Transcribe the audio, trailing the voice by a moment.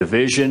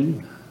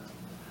division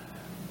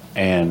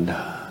and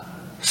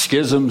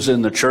schisms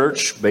in the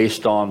church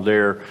based on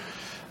their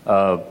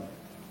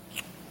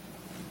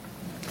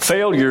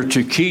failure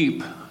to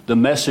keep the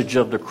message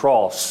of the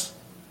cross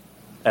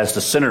as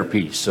the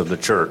centerpiece of the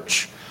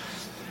church.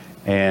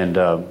 And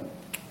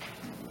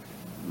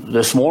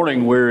this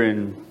morning we're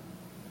in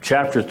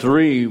chapter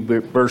 3,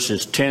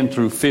 verses 10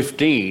 through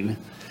 15.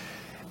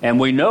 And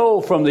we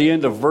know from the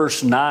end of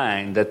verse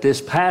 9 that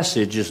this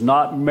passage is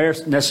not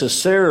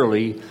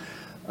necessarily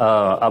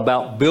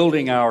about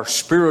building our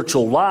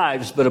spiritual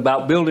lives, but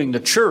about building the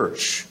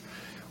church.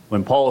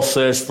 When Paul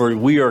says, "For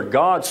we are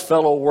God's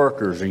fellow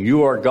workers, and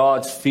you are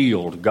God's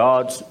field,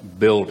 God's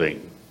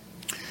building."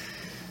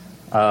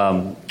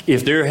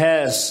 If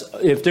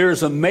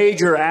there's a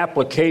major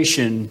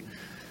application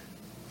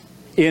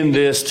in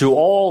this to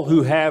all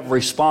who have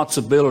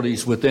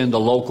responsibilities within the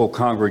local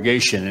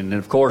congregation, and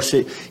of course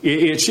it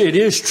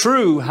is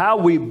true how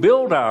we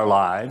build our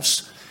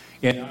lives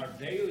in our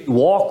daily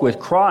walk with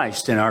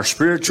Christ and our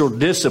spiritual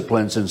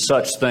disciplines and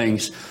such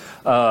things,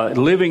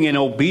 living in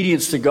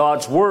obedience to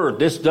God's Word.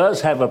 This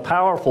does have a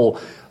powerful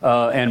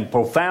and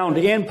profound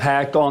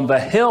impact on the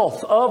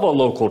health of a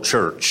local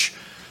church.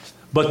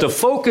 But the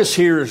focus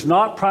here is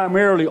not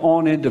primarily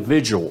on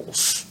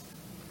individuals.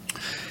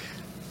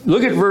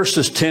 Look at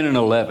verses 10 and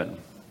 11.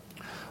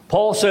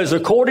 Paul says,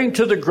 "According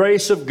to the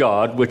grace of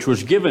God, which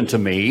was given to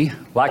me,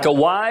 like a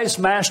wise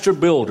master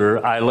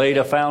builder, I laid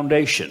a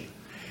foundation,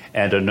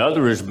 and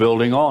another is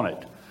building on it.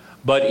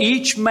 But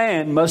each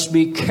man must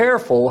be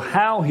careful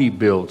how he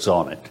builds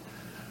on it.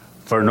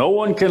 For no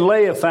one can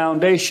lay a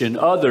foundation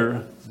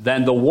other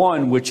than the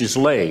one which is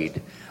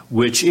laid,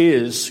 which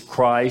is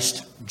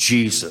Christ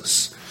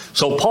Jesus."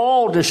 So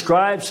Paul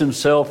describes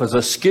himself as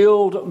a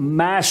skilled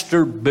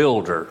master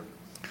builder.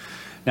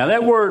 Now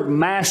that word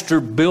master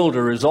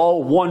builder is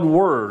all one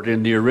word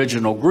in the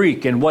original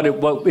Greek, and what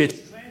it's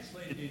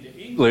translated into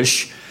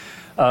English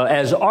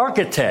as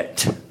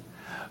architect.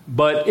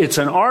 But it's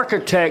an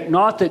architect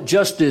not that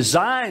just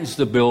designs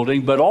the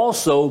building, but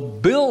also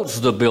builds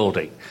the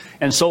building.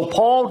 And so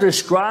Paul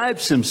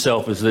describes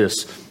himself as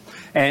this.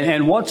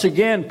 And once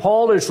again,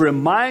 Paul is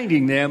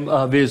reminding them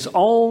of his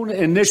own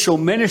initial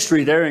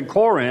ministry there in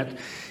Corinth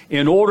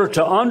in order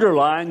to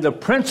underline the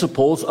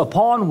principles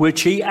upon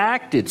which he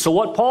acted. So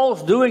what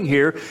Paul's doing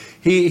here,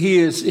 he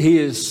is,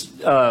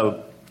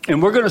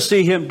 and we're going to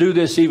see him do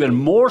this even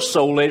more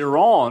so later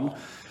on,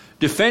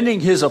 defending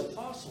his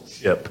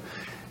apostleship.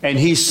 And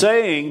he's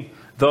saying,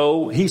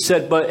 though, he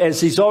said, but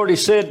as he's already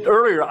said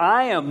earlier,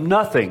 I am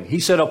nothing. He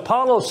said,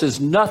 Apollos is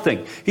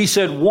nothing. He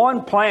said,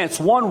 one plants,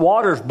 one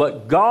waters,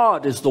 but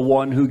God is the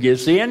one who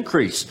gives the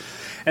increase.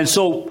 And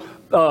so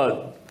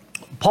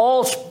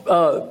Paul's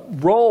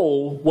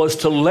role was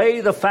to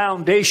lay the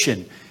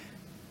foundation,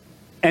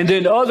 and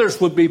then others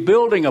would be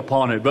building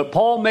upon it. But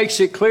Paul makes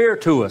it clear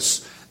to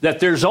us that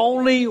there's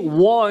only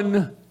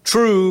one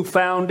true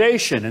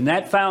foundation, and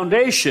that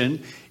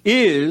foundation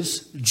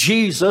is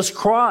Jesus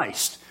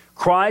Christ,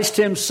 Christ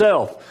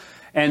himself.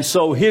 And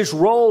so his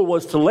role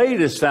was to lay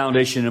this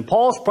foundation. And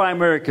Paul's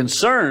primary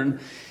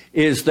concern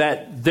is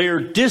that their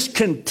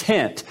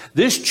discontent,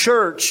 this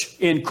church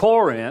in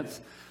Corinth,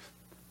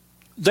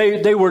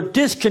 they were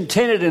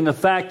discontented in the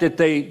fact that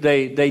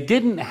they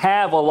didn't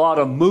have a lot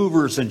of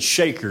movers and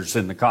shakers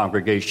in the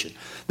congregation.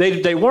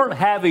 They weren't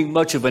having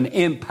much of an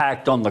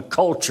impact on the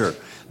culture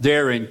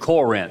there in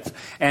Corinth.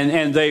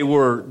 And they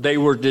were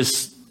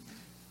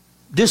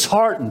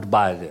disheartened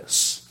by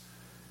this.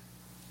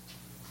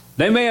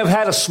 They may have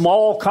had a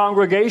small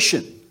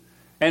congregation.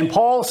 And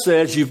Paul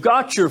says, you've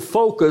got your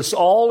focus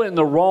all in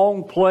the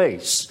wrong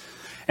place.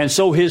 And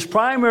so his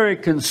primary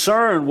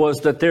concern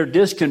was that their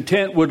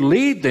discontent would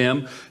lead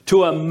them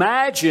to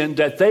imagine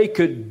that they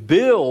could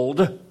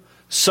build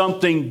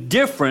something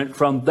different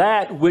from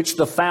that which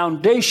the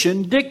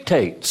foundation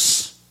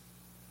dictates.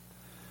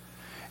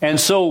 And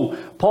so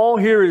Paul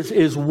here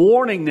is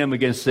warning them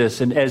against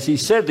this. And as he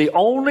said, the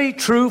only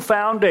true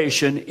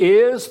foundation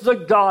is the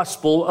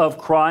gospel of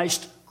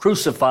Christ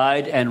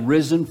crucified and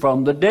risen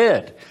from the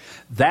dead.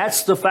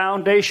 That's the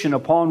foundation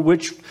upon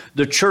which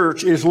the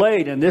church is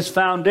laid. And this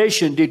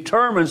foundation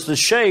determines the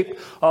shape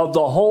of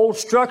the whole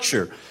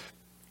structure.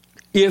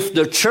 If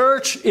the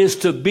church is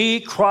to be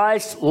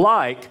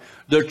Christ-like,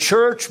 the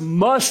church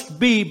must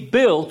be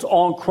built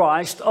on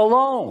Christ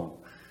alone.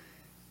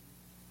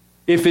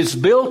 If it's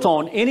built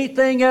on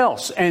anything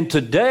else, and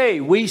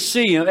today we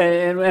see,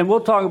 and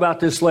we'll talk about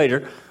this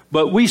later,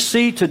 but we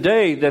see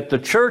today that the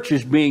church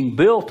is being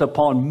built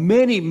upon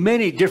many,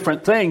 many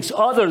different things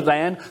other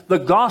than the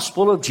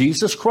gospel of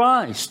Jesus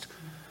Christ.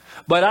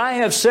 But I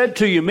have said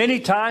to you many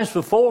times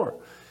before,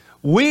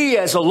 we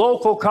as a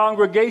local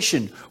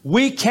congregation,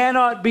 we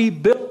cannot be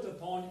built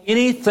upon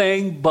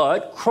anything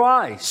but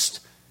Christ.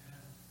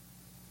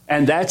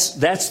 And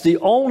that's the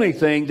only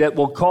thing that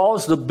will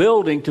cause the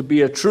building to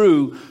be a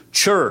true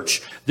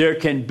church. There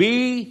can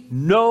be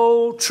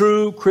no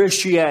true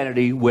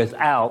Christianity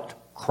without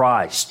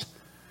Christ.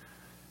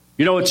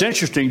 You know, it's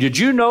interesting. Did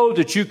you know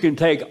that you can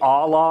take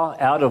Allah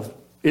out of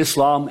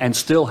Islam and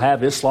still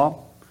have Islam?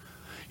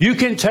 You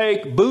can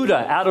take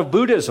Buddha out of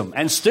Buddhism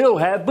and still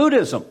have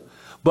Buddhism.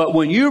 But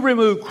when you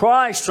remove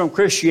Christ from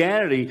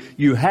Christianity,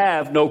 you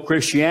have no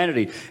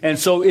Christianity. And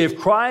so if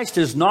Christ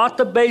is not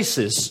the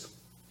basis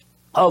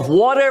of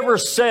whatever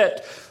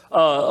set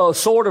a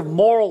sort of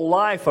moral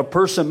life a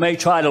person may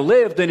try to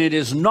live, then it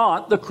is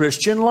not the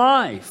Christian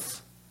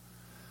life.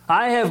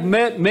 I have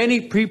met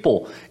many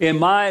people in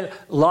my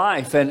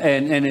life,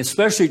 and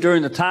especially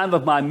during the time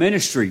of my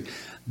ministry,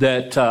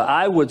 that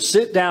I would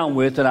sit down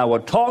with and I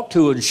would talk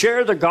to and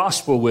share the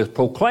gospel with,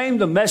 proclaim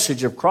the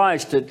message of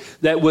Christ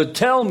that would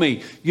tell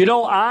me,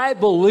 I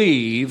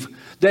believe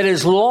that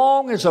as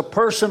long as a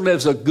person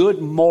lives a good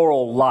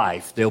moral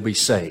life, they'll be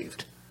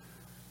saved.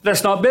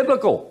 That's not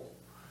biblical.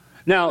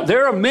 Now,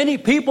 there are many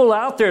people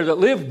out there that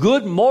live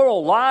good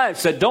moral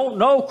lives that don't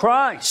know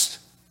Christ.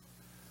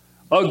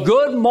 A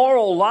good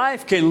moral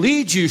life can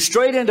lead you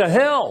straight into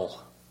hell.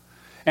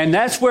 And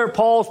that's where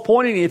Paul's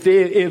pointing.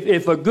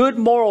 If a good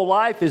moral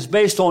life is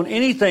based on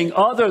anything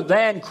other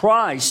than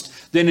Christ,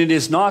 then it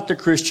is not the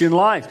Christian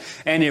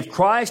life. And if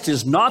Christ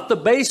is not the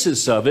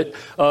basis of it,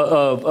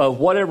 of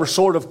whatever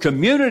sort of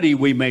community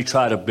we may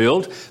try to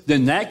build,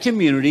 then that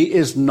community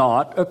is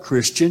not a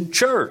Christian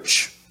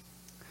church.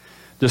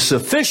 The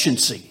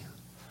sufficiency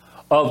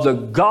of the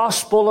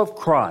gospel of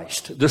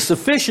Christ, the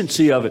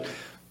sufficiency of it.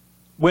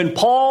 When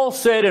Paul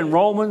said in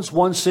Romans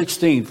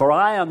 1:16, "For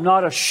I am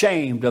not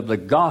ashamed of the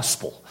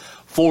gospel,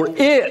 for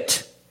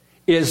it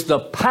is the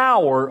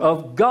power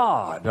of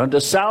God unto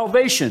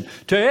salvation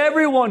to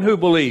everyone who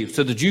believes,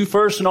 to the Jew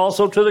first and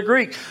also to the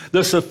Greek."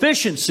 The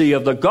sufficiency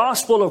of the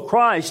gospel of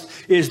Christ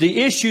is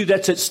the issue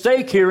that's at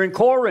stake here in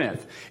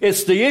Corinth.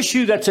 It's the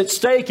issue that's at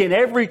stake in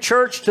every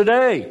church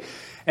today.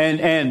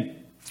 And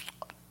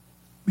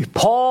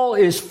Paul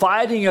is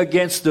fighting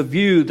against the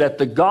view that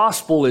the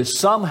gospel is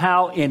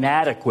somehow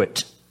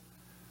inadequate,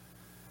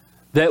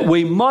 that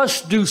we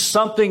must do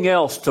something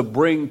else to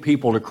bring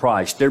people to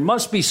Christ. There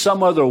must be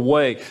some other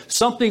way,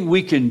 something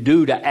we can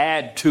do to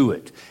add to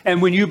it.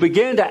 And when you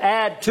begin to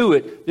add to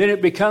it, then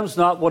it becomes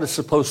not what it's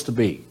supposed to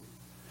be.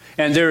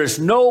 And there is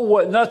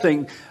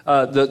nothing,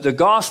 the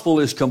gospel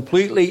is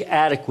completely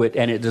adequate,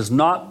 and it does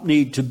not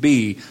need to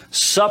be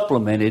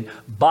supplemented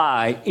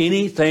by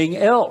anything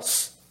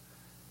else.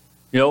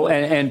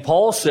 And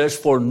Paul says,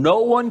 "For no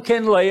one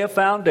can lay a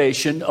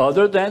foundation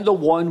other than the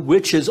one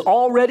which is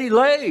already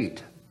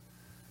laid,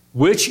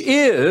 which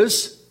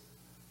is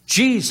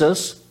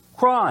Jesus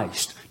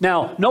Christ."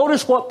 Now,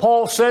 notice what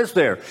Paul says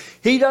there.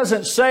 He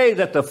doesn't say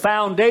that the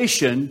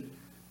foundation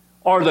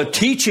are the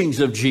teachings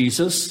of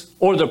Jesus,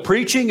 or the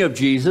preaching of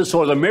Jesus,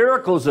 or the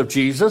miracles of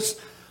Jesus.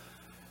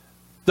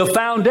 The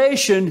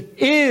foundation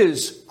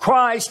is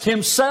Christ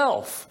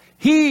Himself.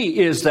 He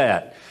is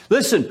that.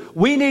 Listen,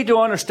 we need to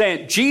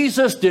understand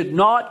Jesus did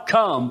not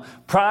come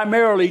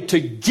primarily to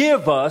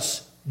give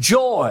us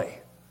joy,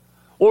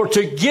 or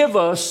to give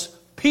us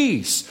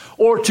peace,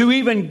 or to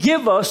even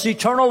give us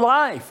eternal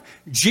life.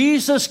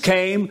 Jesus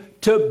came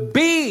to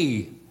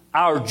be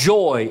our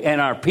joy and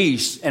our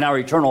peace and our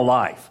eternal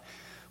life.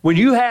 When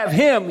you have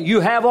Him, you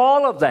have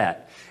all of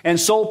that. And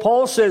so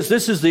Paul says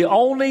this is the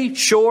only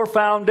sure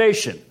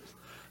foundation.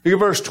 Look at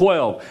verse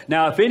 12.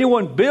 "Now, if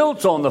anyone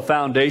builds on the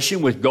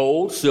foundation with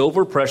gold,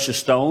 silver, precious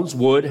stones,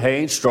 wood, hay,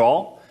 and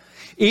straw,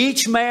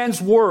 each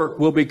man's work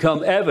will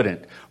become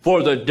evident,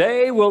 for the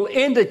day will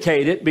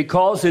indicate it,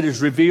 because it is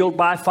revealed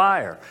by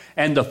fire,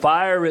 and the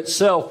fire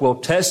itself will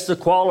test the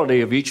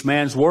quality of each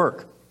man's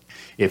work.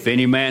 If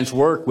any man's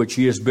work which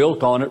he has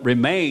built on it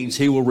remains,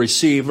 he will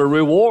receive a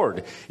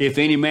reward. If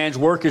any man's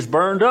work is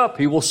burned up,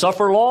 he will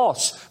suffer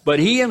loss. But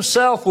he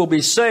himself will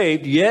be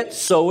saved, yet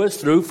so as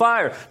through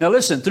fire." Now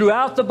listen,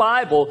 throughout the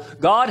Bible,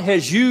 God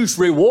has used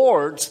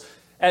rewards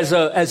as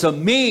a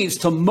means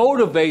to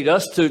motivate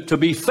us to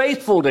be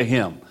faithful to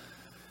Him.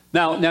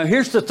 Now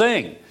here's the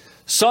thing.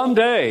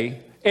 Someday,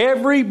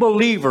 every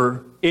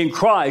believer in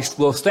Christ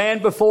will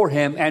stand before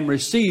Him and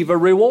receive a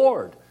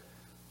reward.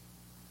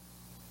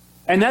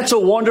 And that's a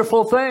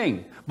wonderful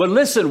thing. But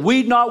listen,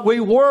 we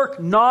work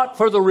not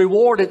for the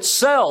reward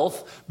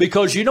itself,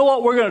 because you know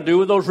what we're going to do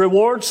with those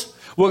rewards?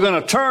 We're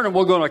going to turn and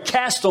we're going to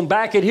cast them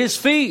back at His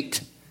feet,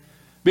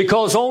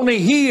 because only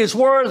He is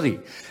worthy.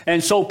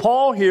 And so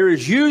Paul here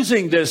is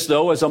using this,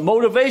 though, as a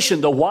motivation.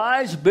 The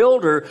wise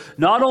builder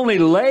not only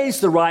lays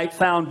the right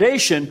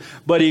foundation,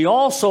 but he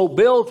also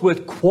builds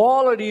with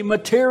quality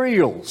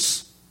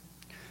materials.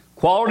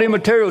 Quality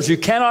materials. You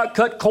cannot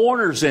cut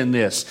corners in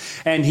this.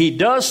 And he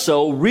does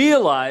so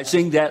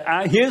realizing that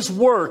his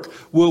work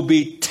will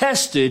be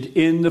tested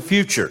in the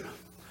future.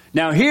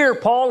 Now here,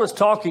 Paul is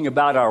talking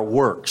about our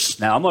works.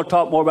 Now I'm going to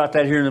talk more about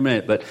that here in a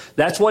minute, but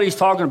that's what he's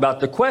talking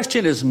about. The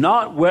question is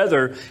not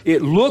whether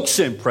it looks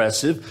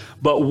impressive,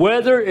 but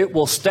whether it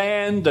will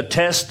stand the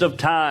test of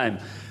time,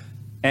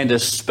 and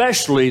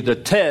especially the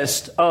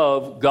test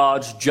of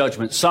God's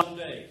judgment.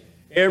 Someday,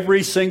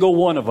 every single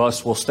one of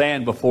us will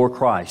stand before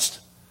Christ.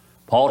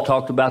 Paul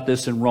talked about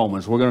this in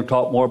Romans. We're going to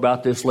talk more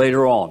about this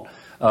later on,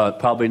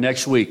 probably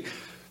next week.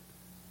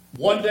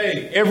 One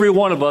day, every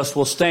one of us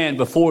will stand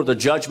before the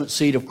judgment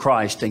seat of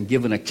Christ and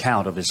give an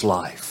account of his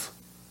life.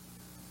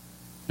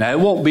 Now, it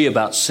won't be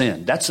about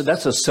sin. That's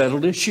a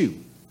settled issue.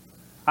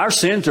 Our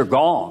sins are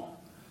gone.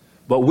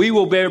 But we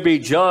will be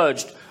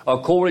judged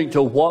according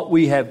to what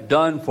we have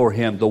done for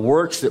Him, the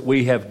works that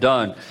we have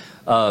done.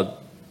 It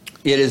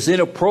is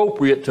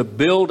inappropriate to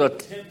build a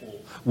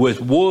temple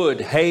with wood,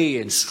 hay,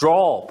 and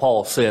straw,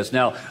 Paul says.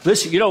 Now,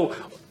 listen,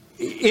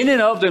 in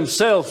and of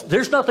themselves,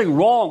 there's nothing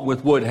wrong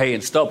with wood, hay,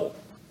 and stubble.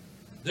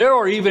 There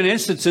are even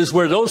instances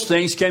where those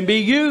things can be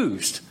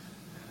used.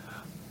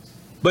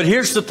 But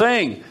here's the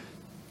thing.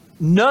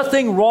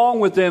 Nothing wrong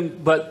with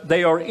them, but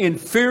they are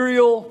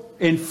inferior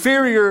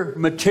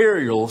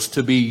materials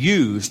to be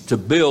used to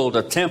build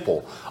a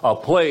temple, a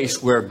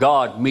place where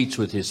God meets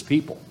with His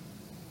people.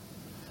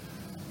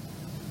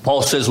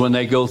 Paul says when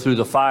they go through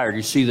the fire,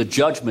 you see the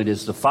judgment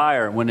is the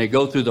fire. When they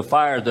go through the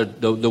fire,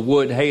 the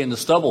wood, hay, and the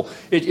stubble,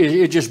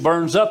 it just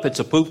burns up. It's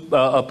a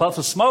puff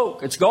of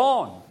smoke. It's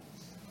gone.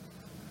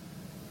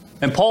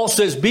 And Paul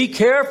says, be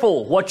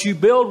careful what you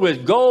build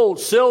with gold,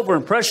 silver,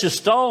 and precious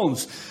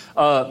stones.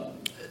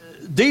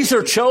 These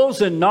are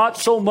chosen not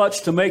so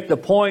much to make the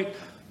point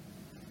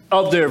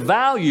of their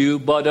value,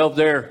 but of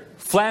their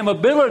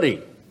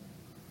flammability.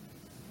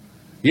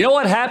 You know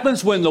what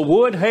happens when the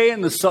wood, hay,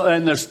 and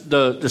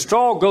the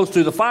straw goes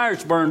through the fire?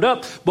 It's burned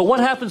up. But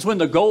what happens when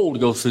the gold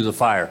goes through the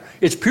fire?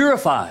 It's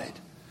purified.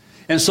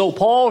 And so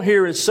Paul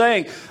here is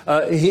saying,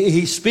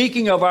 he's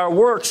speaking of our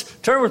works.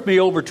 Turn with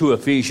me over to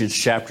Ephesians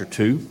chapter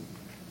 2.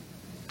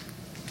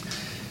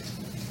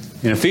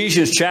 In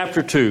Ephesians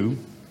chapter 2,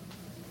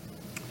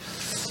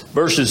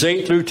 verses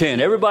 8 through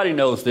 10. Everybody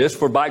knows this.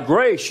 For by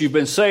grace you've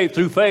been saved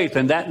through faith,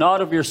 and that not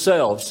of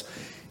yourselves.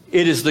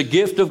 It is the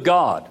gift of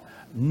God,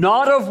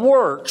 not of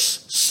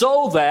works,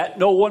 so that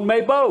no one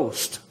may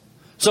boast.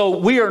 So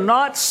we are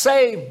not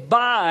saved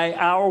by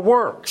our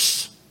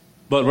works.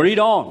 But read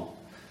on.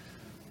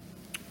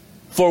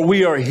 For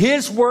we are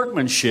His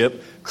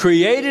workmanship,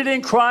 created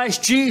in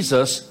Christ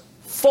Jesus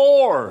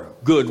for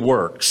good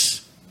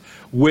works,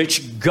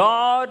 which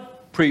God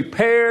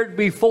prepared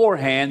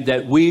beforehand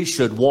that we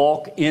should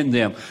walk in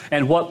them.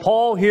 And what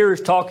Paul here is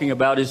talking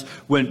about is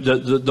when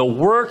the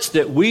works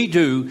that we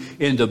do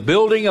in the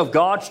building of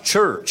God's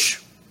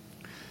church.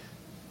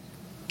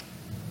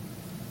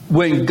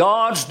 When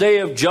God's day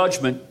of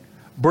judgment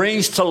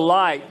brings to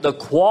light the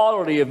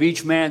quality of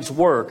each man's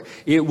work,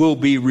 it will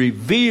be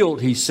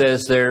revealed, he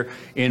says there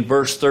in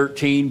verse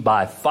 13,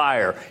 by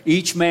fire.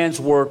 Each man's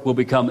work will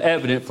become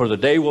evident, for the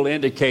day will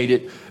indicate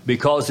it,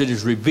 because it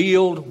is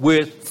revealed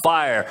with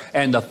fire.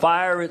 And the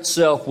fire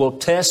itself will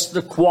test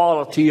the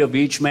quality of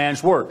each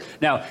man's work.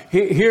 Now,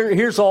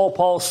 here's all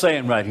Paul's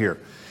saying right here,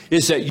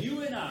 is that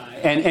you and I,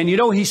 and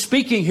he's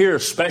speaking here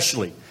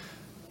especially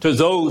to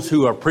those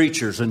who are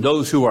preachers and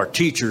those who are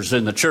teachers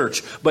in the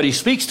church. But he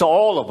speaks to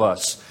all of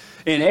us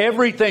in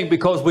everything,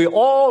 because we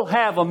all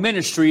have a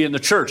ministry in the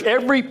church.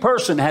 Every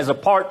person has a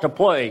part to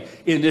play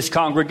in this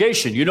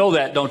congregation. You know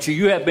that, don't you?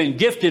 You have been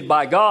gifted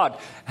by God.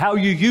 How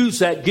you use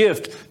that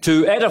gift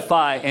to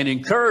edify and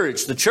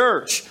encourage the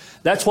church.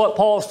 That's what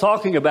Paul's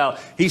talking about.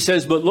 He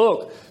says, but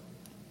look,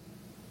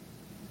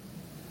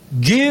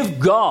 give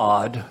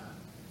God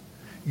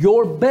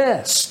your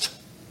best.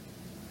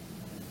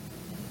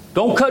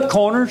 Don't cut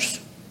corners.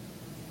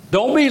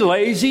 Don't be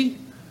lazy.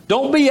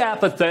 Don't be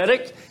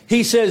apathetic.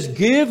 He says,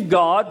 give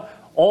God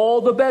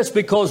all the best,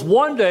 because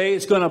one day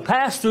it's going to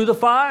pass through the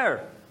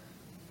fire.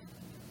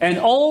 And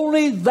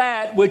only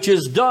that which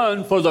is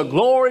done for the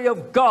glory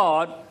of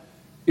God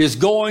is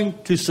going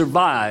to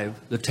survive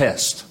the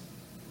test.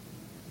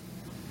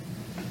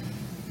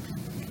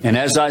 And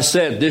as I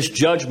said, this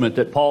judgment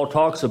that Paul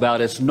talks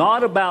about, it's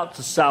not about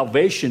the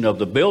salvation of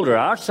the builder.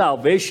 Our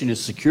salvation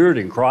is secured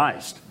in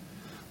Christ.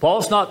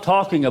 Paul's not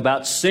talking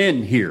about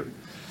sin here.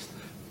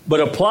 But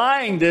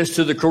applying this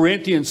to the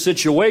Corinthian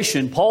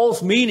situation,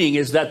 Paul's meaning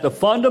is that the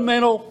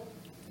fundamental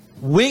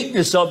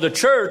weakness of the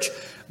church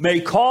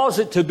may cause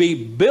it to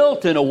be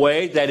built in a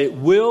way that it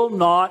will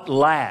not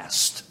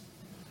last.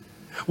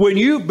 When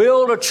you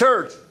build a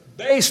church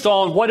based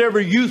on whatever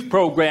youth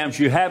programs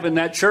you have in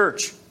that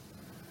church,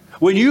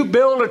 when you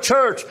build a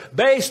church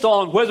based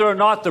on whether or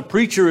not the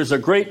preacher is a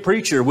great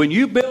preacher, when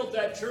you build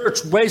that church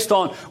based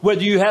on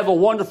whether you have a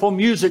wonderful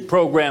music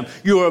program,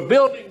 you are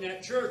building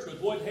that church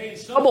with wood, hay, and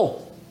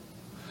stubble.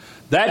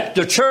 That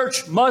the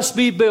church must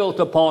be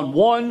built upon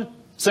one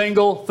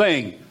single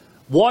thing,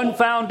 one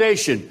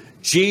foundation,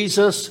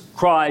 Jesus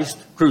Christ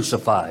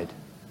crucified.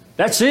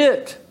 That's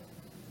it.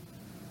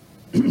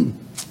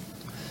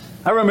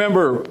 I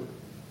remember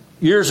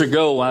years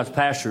ago when I was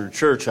pastor in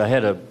church, I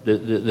had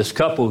this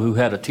couple who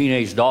had a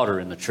teenage daughter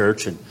in the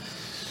church. And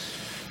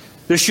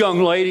this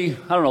young lady,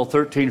 I don't know,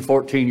 13,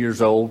 14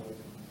 years old,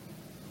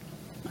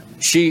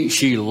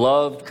 she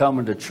loved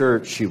coming to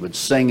church. She would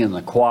sing in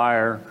the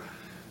choir.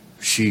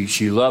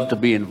 She loved to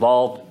be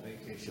involved in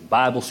vacation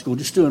Bible school,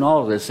 just doing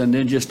all of this. And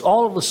then just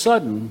all of a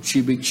sudden,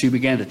 she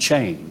began to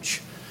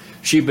change.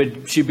 She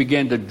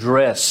began to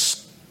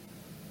dress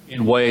in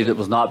a way that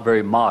was not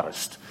very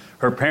modest.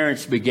 Her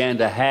parents began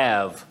to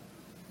have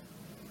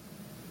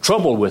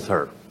trouble with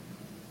her.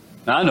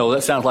 Now, I know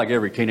that sounds like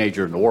every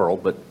teenager in the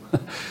world, but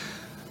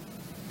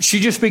she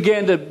just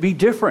began to be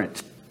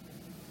different.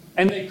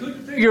 And they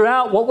couldn't figure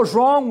out what was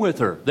wrong with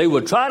her. They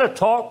would try to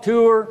talk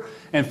to her,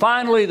 and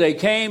finally they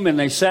came and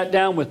they sat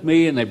down with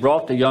me and they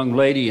brought the young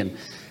lady,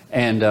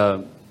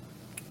 and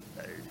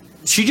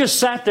she just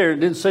sat there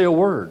and didn't say a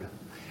word.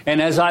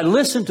 And as I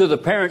listened to the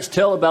parents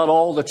tell about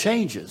all the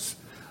changes,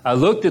 I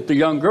looked at the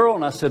young girl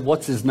and I said,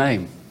 "What's his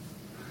name?"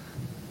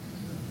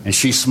 And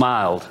she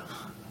smiled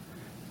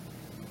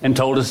and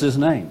told us his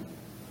name.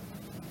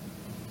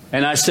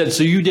 And I said,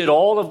 "So you did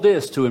all of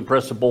this to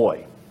impress a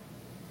boy?"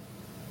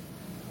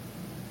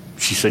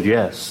 She said,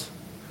 "Yes."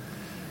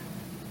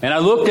 And I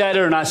looked at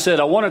her and I said,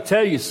 "I want to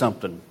tell you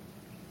something.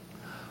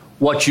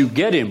 What you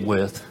get him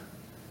with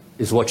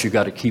is what you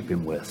got to keep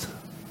him with."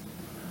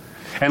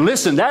 And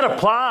listen, that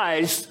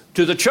applies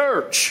to the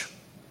church.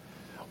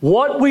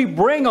 What we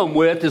bring them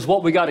with is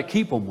what we got to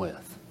keep them with.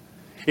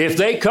 If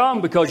they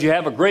come because you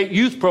have a great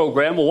youth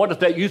program, well, what if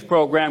that youth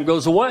program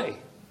goes away?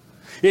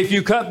 If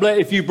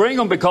you bring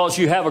them because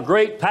you have a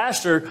great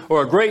pastor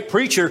or a great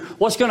preacher,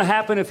 what's going to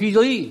happen if he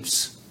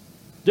leaves?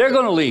 They're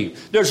going to leave.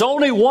 There's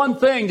only one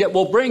thing that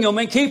will bring them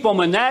and keep them,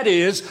 and that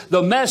is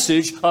the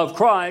message of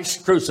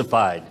Christ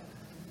crucified.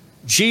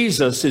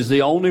 Jesus is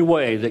the only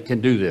way that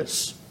can do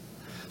this.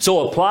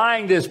 So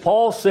applying this,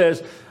 Paul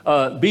says,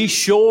 be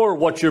sure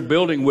what you're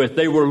building with.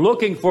 They were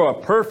looking for a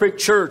perfect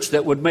church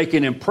that would make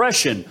an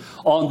impression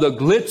on the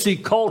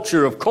glitzy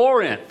culture of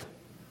Corinth.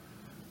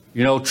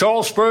 You know,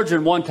 Charles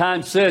Spurgeon one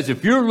time says,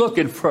 if you're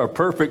looking for a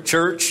perfect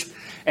church,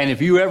 and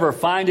if you ever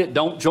find it,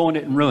 don't join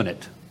it and ruin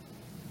it.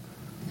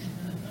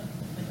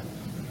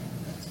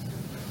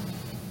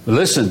 But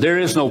listen, there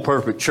is no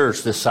perfect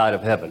church this side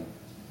of heaven.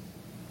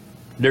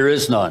 There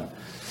is none.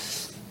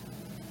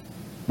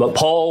 But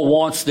Paul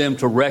wants them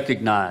to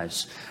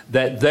recognize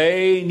that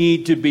they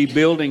need to be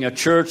building a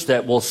church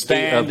that will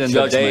stand in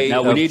the day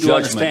of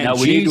judgment. Now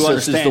we need to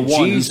understand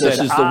Jesus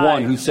is the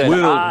one who said,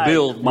 "Will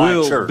build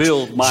my church."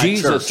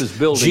 Jesus is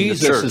building the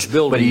church,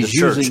 but he's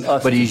using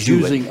us. But he's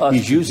using us.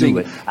 He's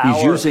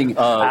using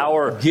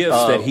our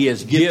gifts that he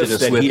has gifted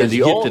us with, and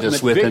the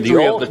ultimate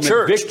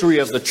victory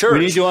of the church. We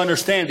need to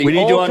understand the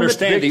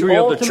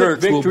ultimate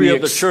victory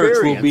of the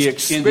church will be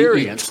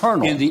experienced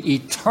in the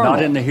eternal,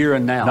 not in the here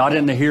and now. Not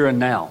in the here and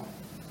now.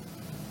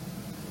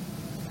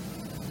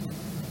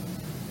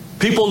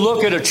 People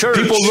look at a church.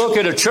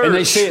 And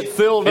they see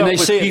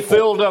it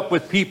filled up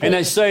with people. And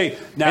they say,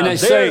 now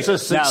there's a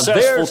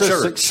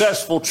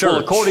successful church.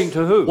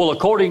 Well,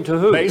 according to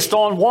who? Based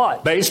on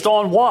what?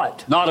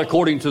 Not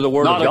according to the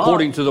Word of God. Not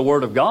according to the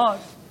Word of God.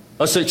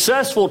 A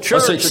successful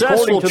church,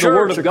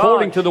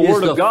 according to the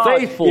Word of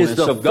God, is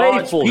the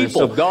faithfulness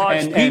of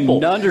God's people,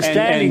 and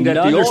understanding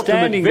that the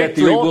ultimate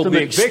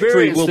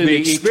victory will be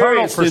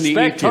experienced in the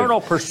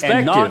eternal perspective,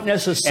 and not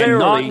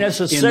necessarily in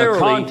the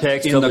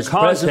context of his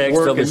present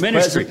work and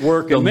ministry. The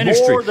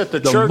more that the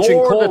church in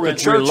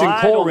Corinth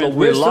relied on the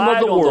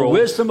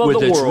wisdom of the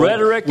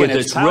world, with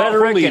its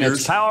rhetoric and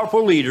its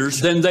powerful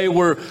leaders, then they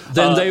were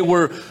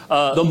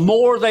the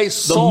more they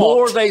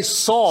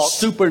sought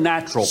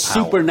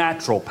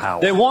supernatural power.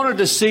 They wanted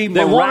to see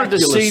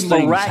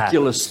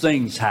miraculous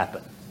things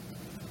happen.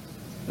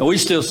 And we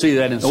still see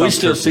that in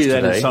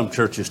some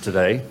churches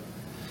today.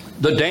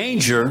 The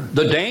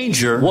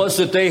danger was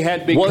that they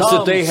had become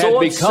so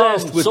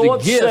obsessed with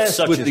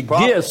the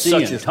gifts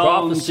such as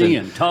prophecy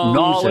and tongues,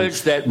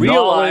 knowledge, that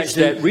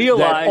realizing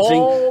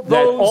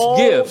that all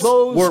gifts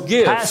were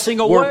passing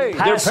away.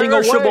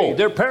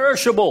 They're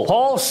perishable.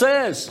 Paul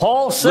says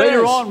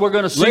later on we're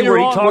going to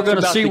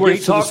see where he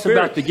talks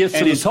about the gifts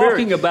of the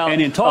Spirit,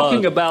 and in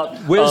talking about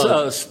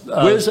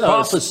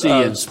prophecy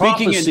and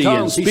speaking in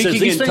tongues, he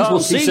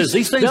says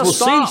these things will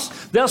cease.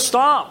 They'll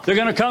stop. They're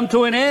going to come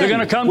to an end.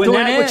 When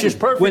that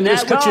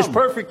which is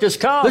perfect is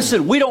come.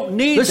 Listen, we don't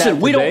need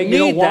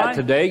that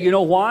today. You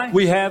know why?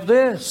 We have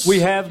this.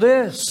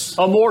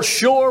 A more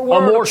sure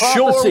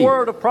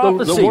word of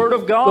prophecy. The Word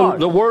of God.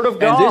 The Word of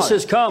God.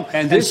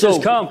 And this has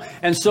come.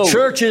 And so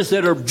churches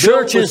that are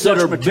built with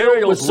such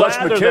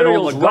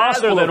materials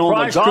rather than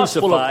on the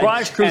gospel of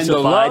Christ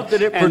crucified,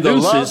 and the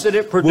love that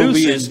it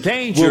produces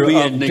will be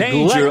in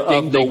danger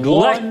of neglecting the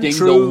one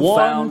true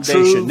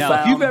foundation.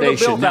 Now, if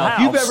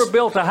you've ever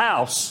built a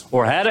house,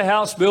 or had a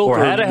house built, or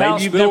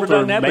maybe you've never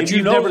done that, but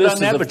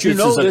you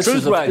know this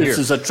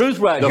is a truth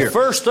right here. The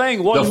first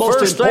thing, one of the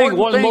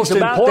most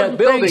important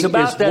things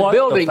about that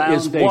building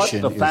is what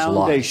the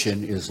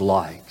foundation is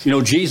like. You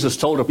know, Jesus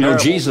told a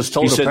parable. He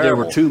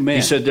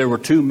said there were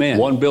two men.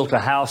 One built a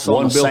house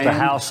on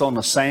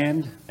the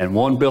sand, and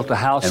one built a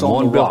house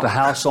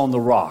on the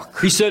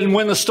rock. He said, and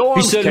when the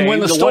storms came, the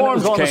one that was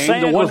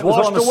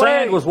on the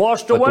sand was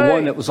washed away. But the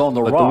one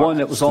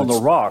that was on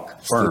the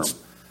rock,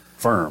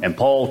 firm. And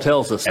Paul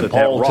tells us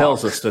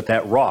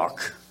that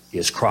rock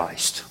is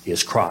Christ. It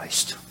is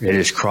Christ.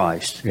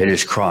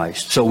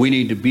 So we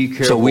need to be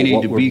careful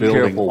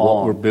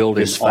what we're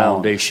building this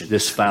foundation.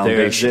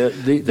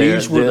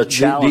 These were the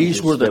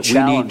challenges that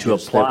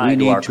we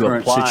need to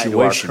apply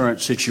to our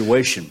current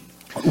situation.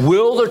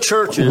 Will the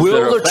churches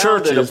that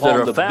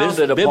are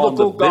founded upon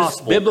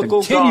the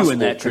biblical continue in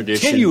that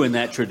tradition?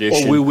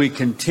 Or will we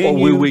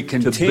continue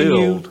to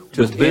build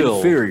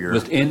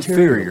with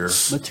inferior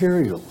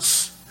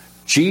materials?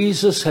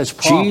 Jesus has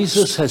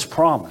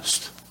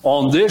promised.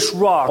 On this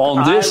rock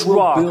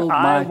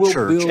I will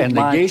build and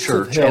the gates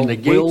of hell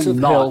will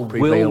not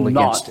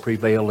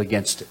prevail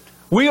against it.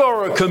 We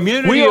are a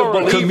community of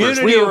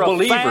believers.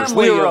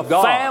 We are a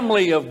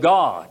family of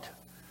God.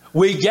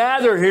 We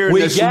gather here in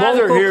this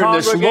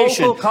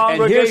local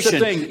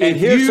congregation. And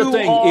here's the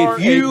thing.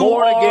 If you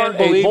are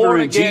a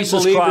born-again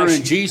believer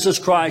in Jesus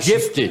Christ,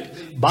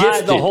 gifted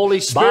by the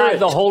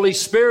Holy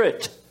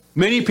Spirit.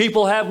 Many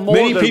people have more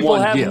than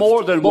one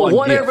gift. But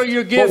whatever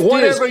your gift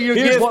is,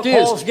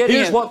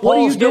 here's what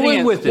Paul's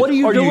doing with it. Are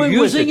you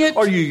using it?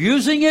 Are you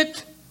using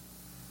it?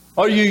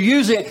 Are you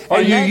using it?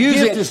 Are you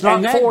using it? It's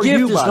not for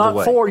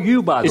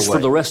you, by the way. It's for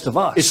the rest of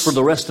us. It's for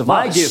the rest of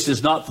us. My gift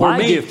is not for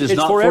me. It's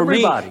for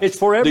everybody. It's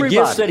for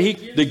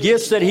everybody. The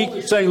gifts that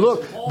he saying,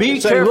 look,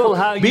 be careful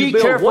how you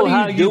build. What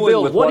are you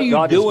doing? What are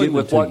you doing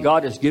with what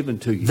God has given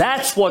to you?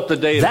 That's what the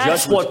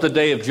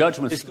day of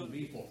judgment is going to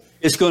be for.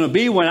 It's going to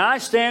be when I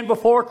stand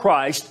before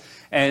Christ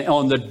and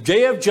on the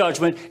day of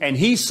judgment, and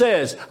He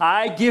says,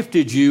 I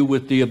gifted you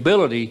with the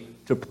ability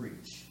to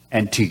preach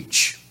and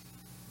teach.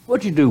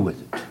 What'd you do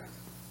with it?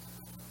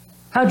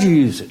 How'd you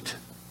use it?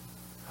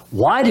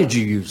 Why did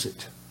you use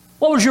it?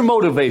 What was your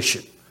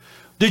motivation?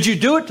 Did you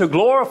do it to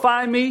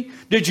glorify me?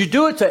 Did you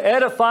do it to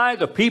edify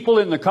the people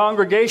in the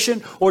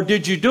congregation? Or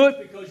did you do it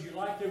because you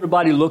liked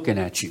everybody looking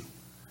at you?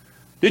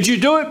 Did you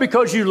do it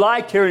because you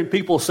liked hearing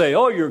people say,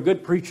 oh, you're a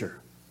good preacher?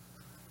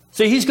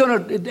 See,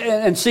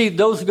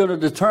 those are going to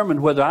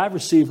determine whether I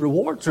receive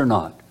rewards or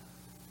not.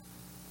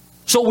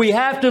 So we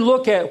have to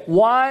look at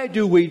why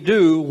do we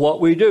do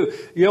what we do.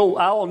 You know,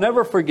 I will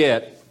never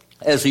forget,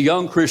 as a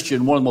young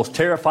Christian, one of the most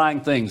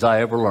terrifying things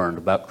I ever learned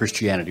about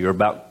Christianity or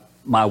about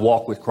my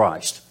walk with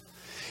Christ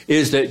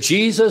is that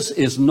Jesus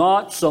is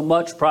not so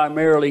much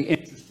primarily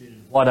interested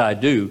in what I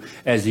do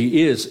as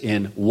He is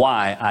in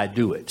why I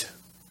do it.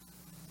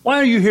 Why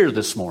are you here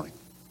this morning?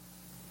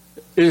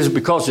 Is it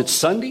because it's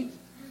Sunday?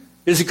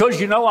 Is it because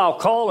you know I'll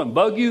call and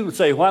bug you and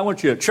say, why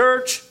weren't you at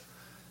church?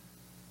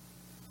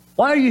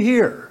 Why are you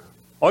here?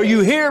 Are you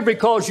here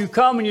because you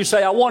come and you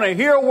say, I want to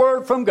hear a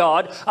word from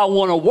God. I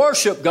want to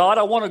worship God.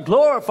 I want to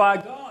glorify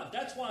God.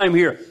 That's why I'm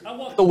here. I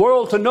want the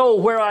world to know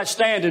where I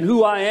stand and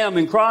who I am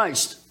in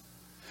Christ.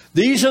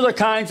 These are the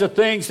kinds of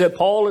things that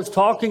Paul is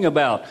talking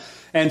about.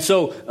 And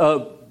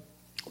so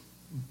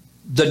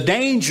the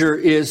danger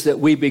is that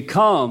we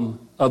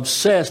become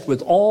obsessed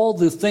with all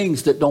the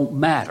things that don't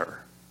matter.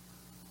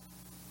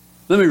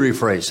 Let me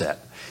rephrase that.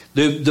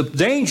 The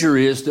danger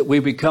is that we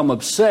become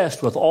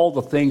obsessed with all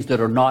the things that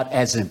are not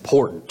as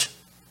important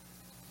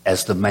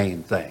as the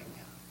main thing.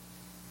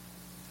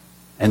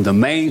 And the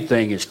main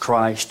thing is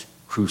Christ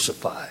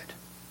crucified.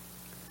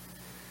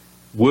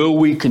 Will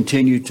we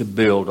continue to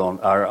build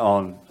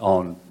on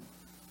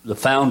the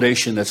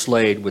foundation that's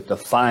laid with the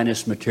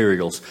finest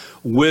materials?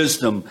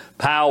 Wisdom,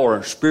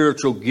 power,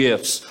 spiritual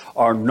gifts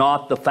are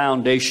not the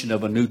foundation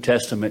of a New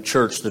Testament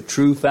church. The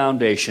true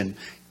foundation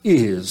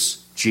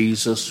is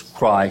Jesus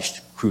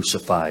Christ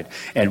crucified.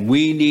 And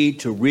we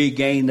need to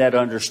regain that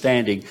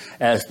understanding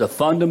as the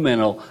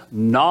fundamental,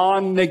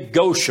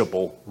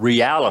 non-negotiable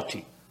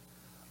reality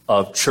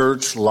of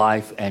church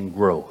life and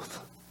growth.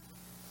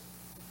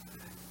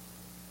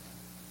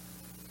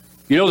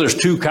 You know, there's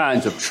two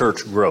kinds of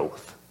church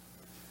growth.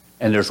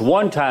 And there's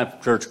one type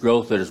of church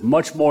growth that is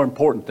much more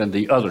important than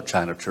the other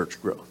kind of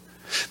church growth.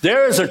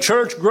 There is a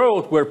church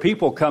growth where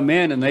people come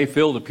in and they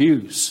fill the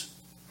pews.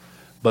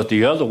 But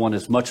the other one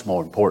is much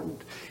more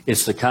important.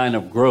 It's the kind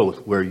of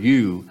growth where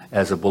you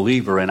as a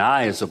believer and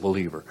I as a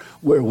believer,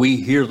 where we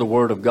hear the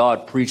Word of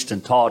God preached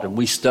and taught, and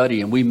we study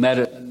and we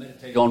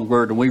meditate on the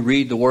Word and we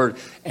read the Word,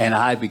 and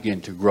I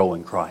begin to grow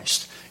in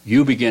Christ.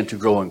 You begin to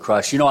grow in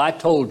Christ. You know, I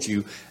told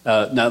you,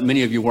 now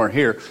many of you weren't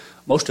here,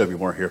 most of you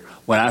weren't here,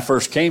 when I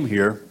first came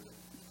here,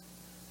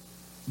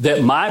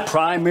 that my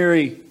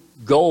primary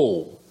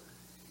goal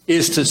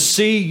is to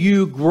see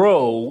you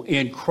grow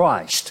in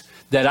Christ.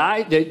 That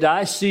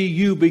I see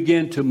you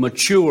begin to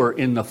mature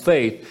in the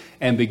faith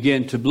and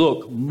begin to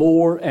look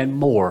more and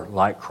more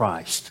like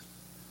Christ.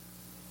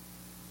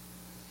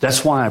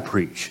 That's why I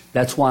preach.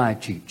 That's why I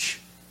teach.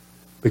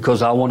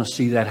 Because I want to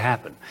see that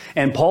happen.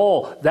 And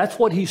Paul, that's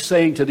what he's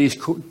saying to these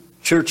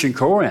church in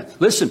Corinth.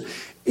 Listen,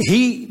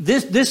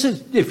 this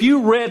is, if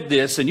you read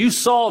this and you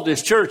saw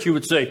this church, you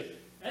would say,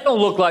 that don't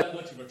look like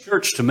much of a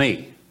church to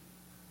me.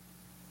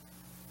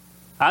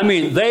 I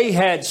mean, they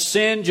had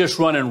sin just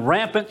running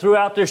rampant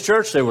throughout this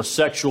church. There was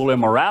sexual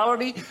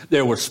immorality.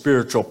 There was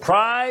spiritual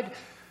pride.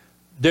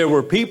 There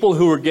were people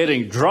who were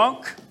getting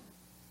drunk,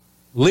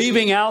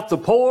 leaving out the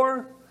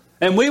poor.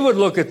 And we would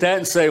look at that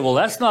and say, well,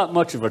 that's not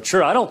much of a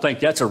church. I don't think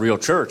that's a real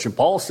church. And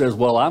Paul says,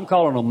 well, I'm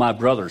calling them my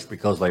brothers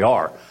because they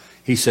are.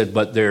 He said,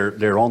 but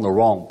they're on the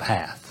wrong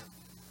path.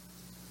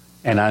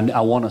 And I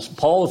want to,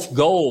 Paul's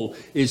goal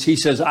is, he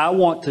says, I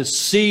want to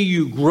see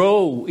you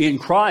grow in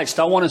Christ.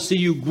 I want to see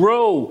you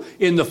grow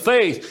in the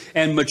faith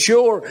and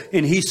mature.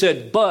 And he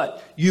said,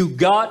 but you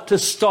got to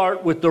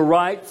start with the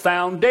right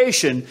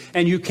foundation,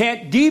 and you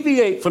can't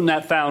deviate from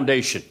that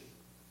foundation.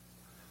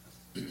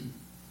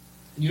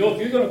 You know, if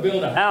you're going to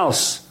build a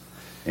house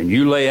and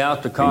you lay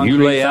out the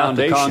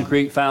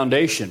concrete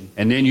foundation,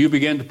 and then you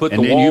begin to put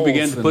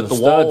the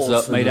walls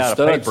up made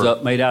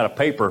out of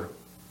paper,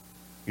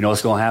 you know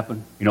what's going to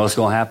happen? You know what's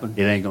going to happen?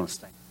 It ain't going to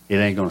stand. It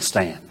ain't going to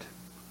stand.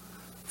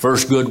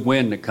 First good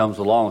wind that comes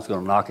along is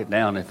going to knock it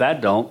down. If that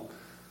don't,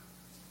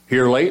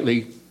 here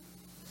lately,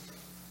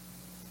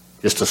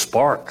 just a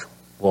spark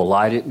will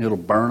light it and it'll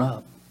burn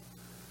up.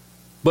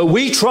 But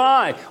we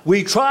try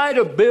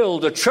to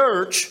build a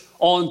church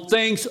on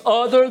things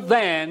other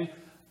than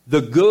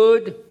the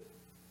good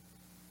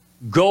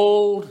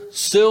gold,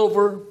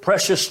 silver,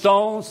 precious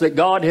stones that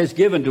God has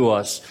given to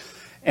us.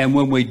 And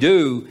when we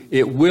do,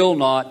 it will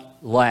not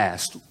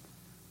last.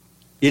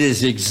 It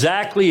is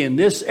exactly in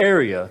this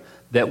area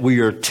that we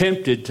are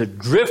tempted to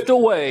drift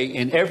away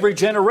in every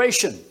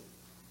generation.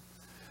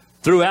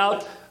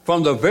 Throughout,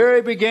 from the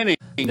very beginning,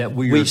 that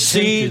we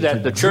see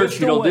that the church,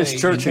 this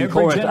church in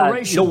Corinth,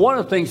 one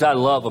of the things I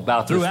love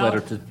about this letter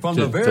to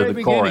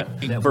the Corinth,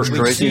 1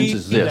 Corinthians,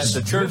 is this.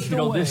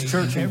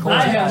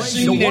 I have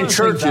seen in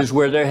churches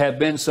where there have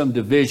been some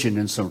division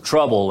and some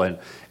trouble,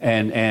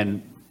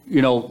 and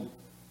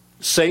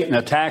Satan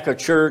attack a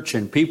church,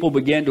 and people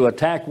begin to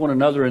attack one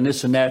another and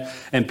this and that,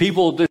 and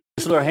people just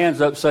put their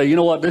hands up, say, you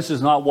know what, this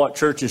is not what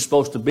church is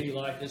supposed to be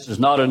like. This is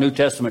not a New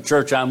Testament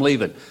church. I'm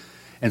leaving.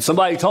 And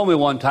somebody told me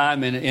one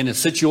time in a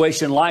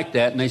situation like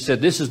that, and they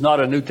said, this is not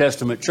a New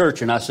Testament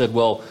church. And I said,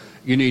 well,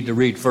 you need to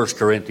read 1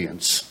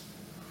 Corinthians.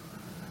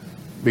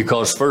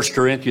 Because 1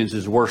 Corinthians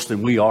is worse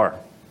than we are.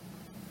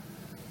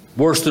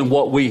 Worse than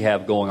what we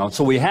have going on.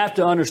 So we have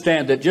to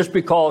understand that just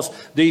because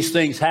these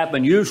things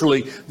happen,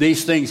 usually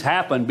these things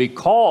happen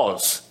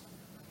because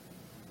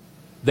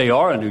they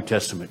are a New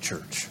Testament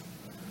church.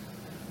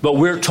 But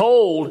we're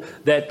told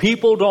that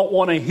people don't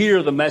want to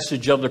hear the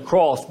message of the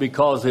cross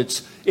because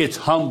it's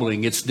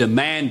humbling, it's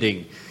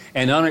demanding,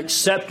 and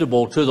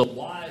unacceptable to the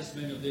wise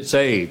men of this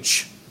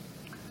age.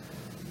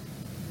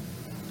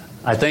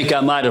 I think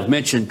I might have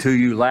mentioned to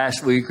you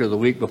last week or the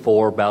week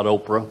before about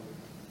Oprah.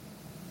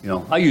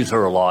 I use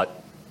her a lot.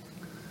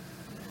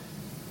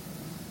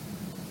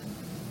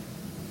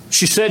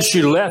 She said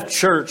she left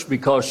church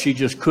because she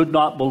just could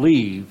not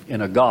believe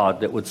in a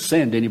God that would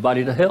send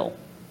anybody to hell.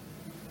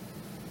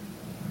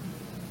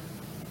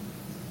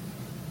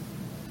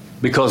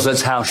 Because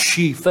that's how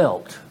she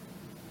felt.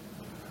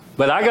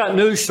 But I got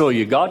news for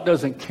you. God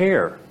doesn't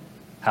care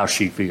how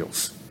she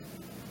feels.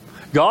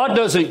 God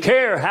doesn't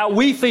care how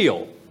we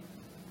feel.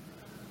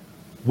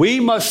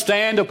 We must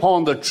stand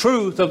upon the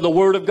truth of the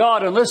Word of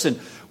God. And listen,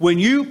 when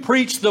you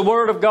preach the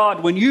Word of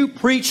God, when you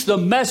preach the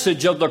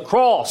message of the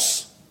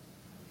cross,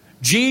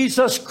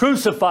 Jesus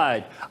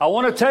crucified, I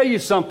want to tell you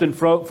something,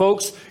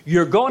 folks.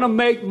 You're going to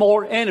make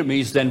more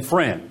enemies than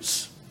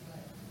friends.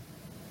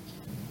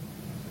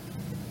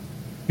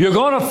 You're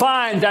going to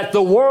find that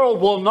the world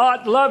will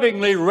not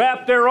lovingly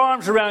wrap their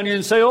arms around you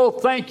and say, oh,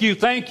 thank you,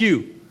 thank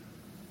you.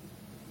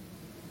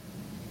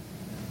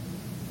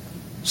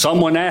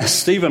 Someone asked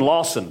Stephen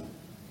Lawson.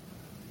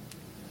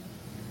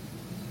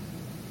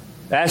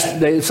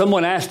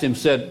 Someone asked him,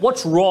 said,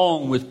 what's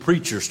wrong with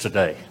preachers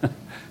today?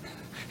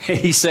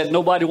 He said,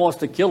 nobody wants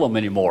to kill them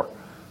anymore.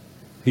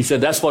 He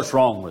said, that's what's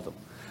wrong with them.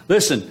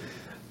 Listen,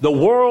 the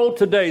world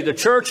today, the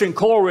church in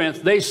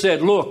Corinth, they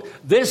said, look,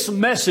 this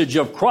message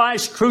of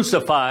Christ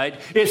crucified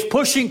is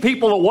pushing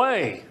people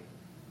away.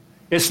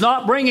 It's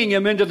not bringing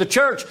them into the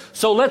church.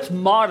 So let's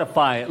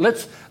modify it.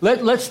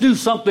 Let's do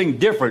something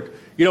different.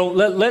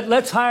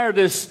 Let's hire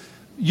this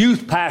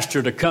youth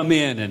pastor to come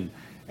in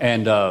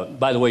and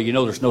by the way,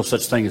 there's no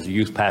such thing as a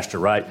youth pastor,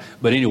 right?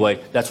 But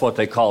anyway, that's what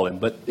they call him.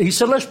 But he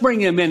said, let's bring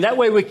him in. That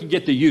way we can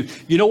get the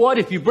youth. You know what?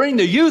 If you bring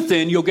the youth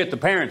in, you'll get the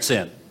parents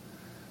in.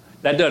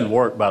 That doesn't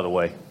work, by the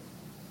way.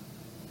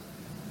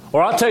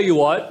 Or I'll tell you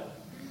what.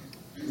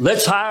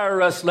 Let's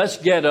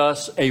get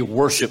us a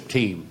worship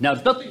team. Now,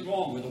 there's nothing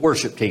wrong with a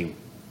worship team.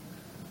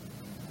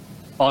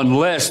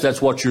 Unless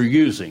that's what you're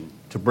using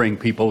to bring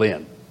people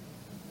in.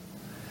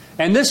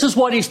 And this is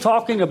what he's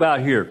talking about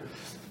here.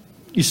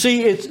 You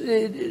see,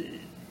 it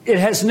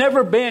has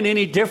never been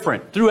any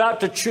different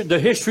throughout the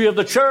history of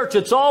the church.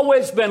 It's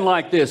always been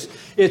like this.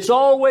 It's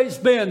always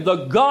been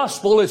the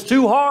gospel is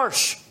too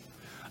harsh.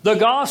 The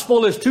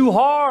gospel is too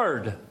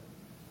hard.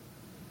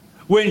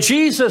 When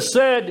Jesus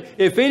said,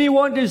 if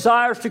anyone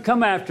desires to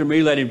come after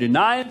me, let him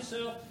deny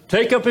himself,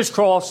 take up his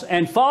cross,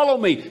 and follow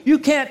me. You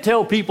can't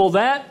tell people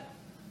that.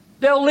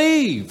 They'll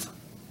leave.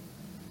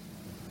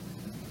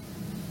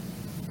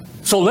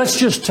 So let's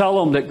just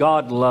tell them that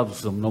God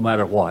loves them no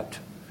matter what.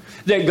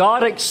 That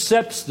God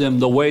accepts them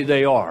the way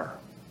they are.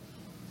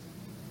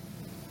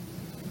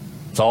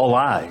 It's all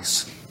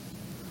lies.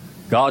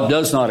 God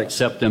does not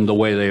accept them the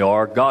way they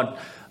are. God,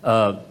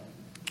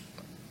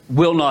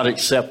 will not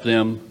accept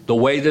them the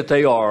way that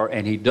they are,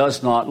 and He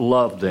does not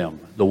love them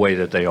the way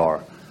that they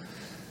are.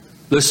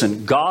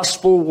 Listen,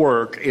 gospel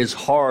work is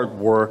hard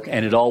work,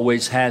 and it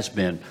always has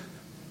been.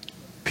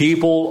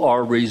 People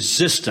are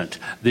resistant.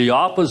 The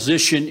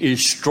opposition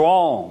is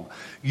strong.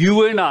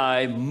 You and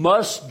I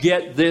must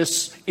get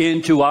this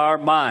into our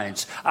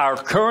minds. Our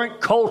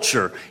current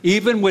culture,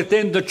 even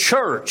within the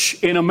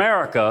church in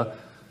America,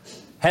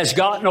 has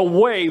gotten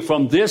away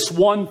from this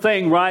one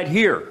thing right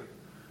here.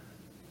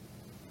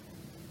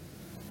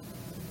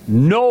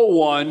 No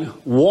one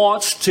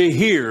wants to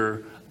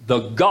hear the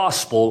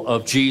gospel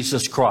of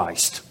Jesus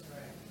Christ.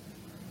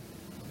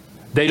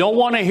 They don't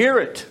want to hear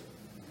it.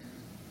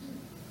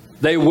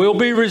 They will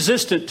be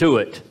resistant to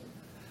it.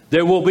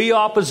 There will be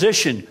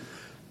opposition.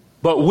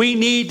 But we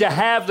need to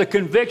have the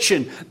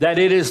conviction that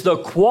it is the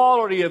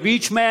quality of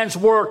each man's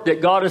work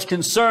that God is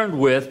concerned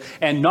with,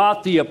 and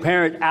not the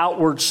apparent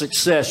outward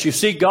success. You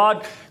see,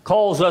 God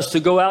calls us to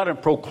go out and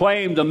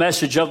proclaim the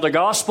message of the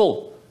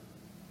gospel.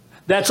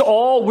 That's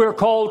all we're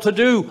called to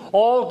do.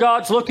 All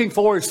God's looking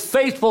for is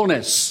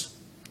faithfulness.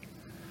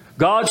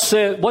 God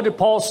said, what did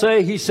Paul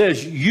say? He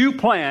says, you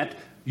plant,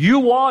 you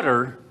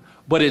water,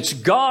 but it's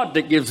God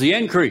that gives the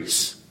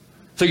increase.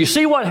 So you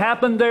see what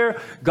happened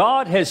there?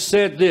 God has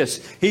said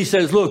this. He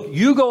says, look,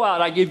 you go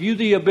out. I give you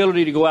the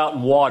ability to go out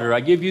and water.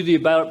 I give you the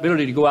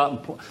ability to go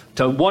out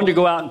and one to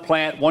go out and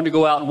plant, one to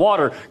go out and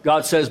water.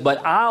 God says,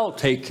 but I'll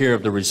take care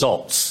of the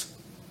results.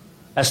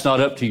 That's not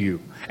up to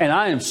you. And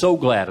I am so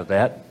glad of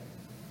that.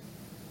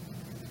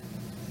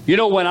 You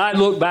know, when I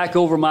look back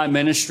over my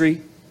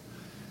ministry,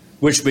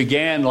 which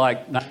began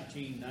like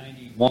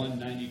 1991,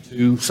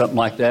 92, something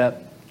like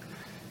that,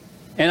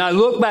 and I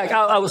look back,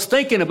 I was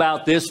thinking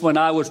about this when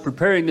I was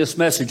preparing this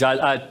message.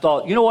 I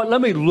thought, you know what,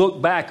 let me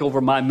look back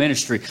over my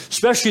ministry,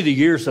 especially the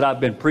years that I've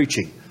been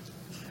preaching.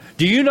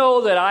 Do you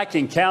know that I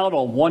can count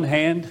on one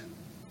hand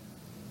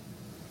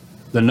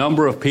the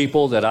number of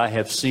people that I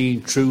have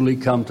seen truly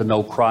come to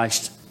know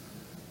Christ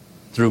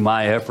through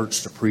my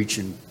efforts to preach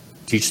and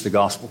teach the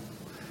gospel?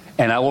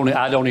 And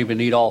I don't even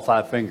need all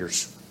 5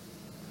 fingers.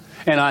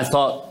 And I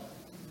thought,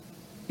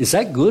 is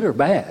that good or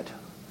bad?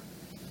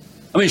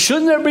 I mean,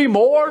 shouldn't there be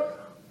more?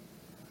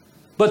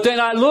 But then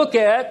I look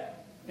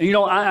at, you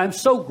know, I'm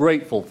so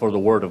grateful for the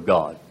Word of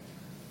God.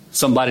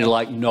 Somebody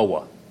like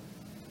Noah.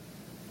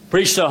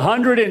 Preached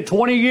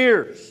 120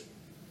 years.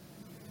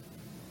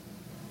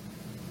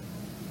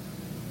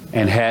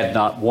 And had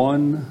not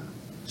one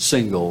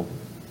single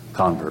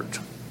convert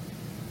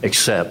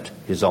except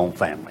his own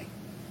family.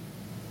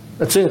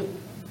 That's it.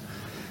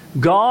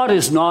 God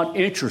is not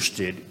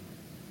interested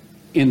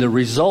in the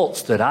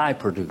results that I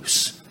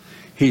produce.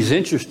 He's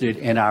interested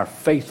in our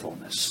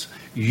faithfulness.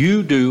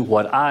 You do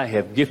what I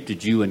have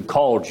gifted you and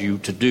called you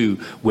to do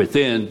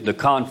within the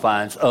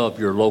confines of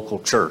your local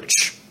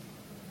church.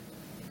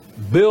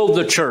 Build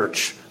the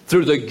church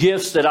through the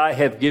gifts that I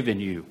have given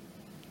you.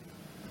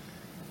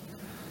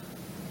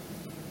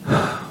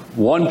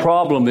 One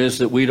problem is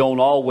that we don't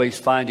always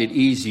find it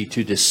easy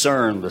to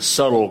discern the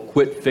subtle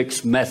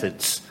quick-fix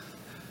methods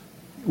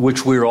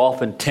which we're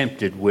often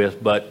tempted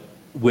with, but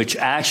which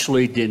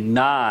actually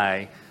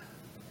deny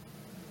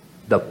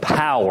the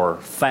power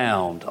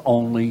found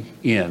only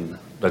in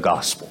the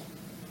gospel.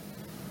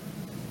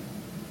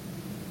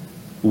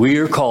 We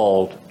are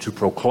called to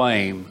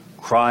proclaim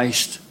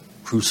Christ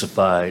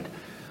crucified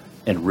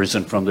and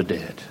risen from the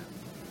dead.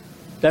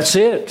 That's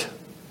it.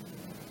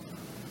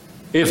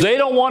 If they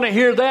don't want to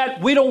hear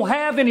that, we don't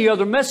have any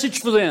other message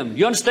for them.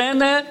 You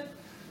understand that?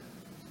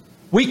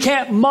 We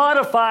can't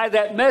modify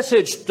that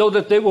message so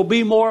that it will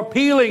be more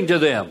appealing to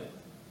them.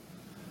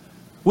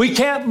 We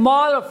can't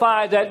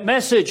modify that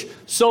message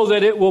so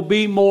that it will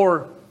be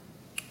more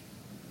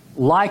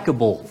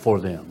likable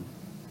for them.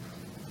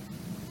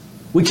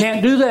 We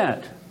can't do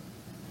that.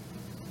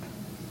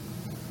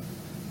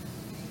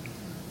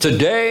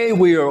 Today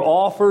we are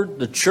offered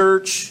the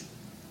church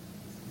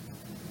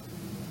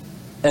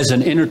as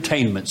an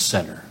entertainment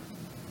center.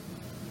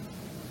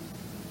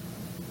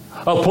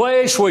 A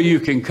place where you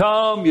can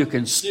come, you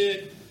can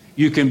sit,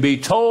 you can be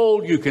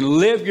told, you can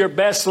live your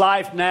best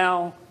life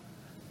now.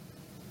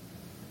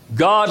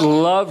 God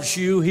loves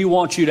you. He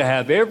wants you to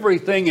have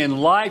everything in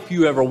life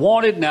you ever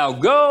wanted. Now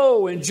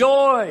go,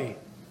 enjoy.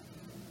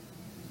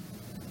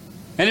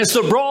 And it's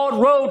the broad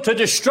road to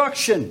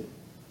destruction.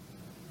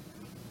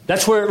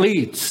 That's where it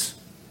leads.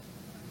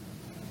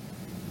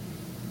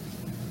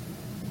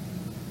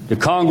 The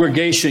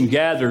congregation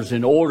gathers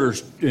in order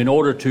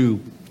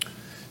to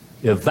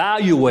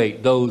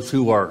evaluate those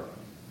who are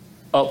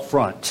up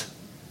front.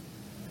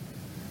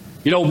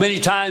 You know, many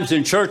times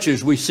in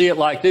churches we see it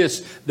like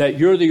this, that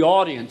you're the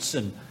audience,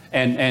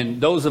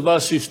 and those of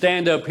us who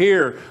stand up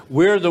here,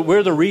 we're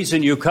the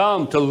reason you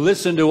come, to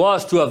listen to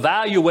us, to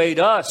evaluate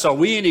us. Are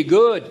we any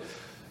good?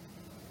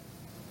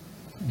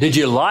 Did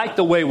you like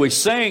the way we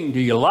sing? Do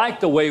you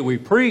like the way we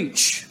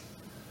preach?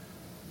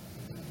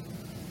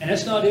 And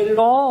that's not it at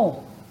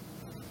all.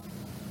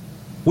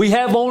 We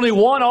have only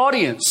one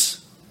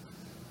audience,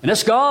 and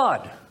that's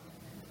God.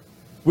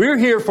 We're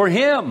here for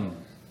Him.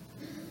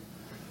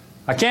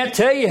 I can't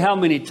tell you how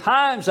many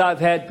times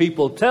I've had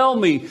people tell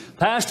me,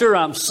 Pastor,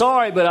 I'm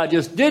sorry, but I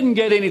just didn't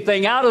get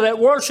anything out of that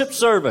worship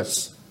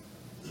service.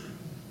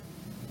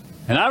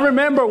 And I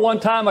remember one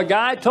time a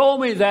guy told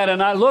me that,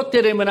 and I looked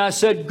at him and I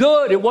said,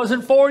 good, it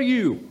wasn't for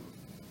you.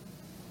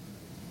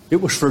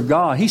 It was for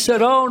God. He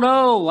said, oh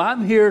no,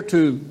 I'm here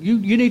to,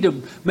 you need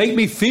to make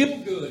me feel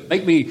good,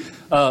 make me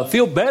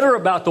feel better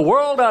about the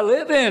world I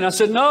live in. I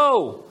said,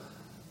 no,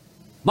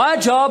 my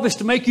job is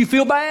to make you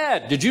feel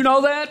bad. Did you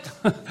know that?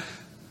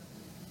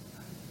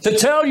 To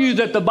tell you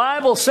that the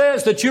Bible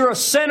says that you're a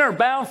sinner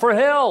bound for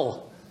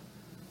hell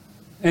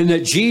and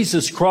that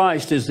Jesus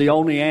Christ is the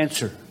only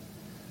answer.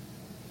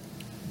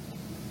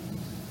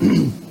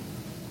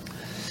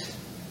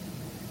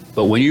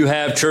 But when you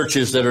have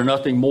churches that are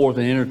nothing more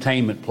than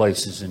entertainment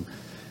places and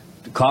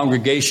the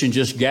congregation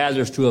just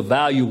gathers to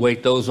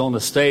evaluate those on the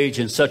stage,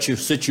 in such a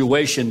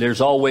situation, there's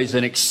always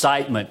an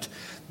excitement.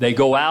 They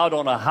go out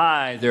on a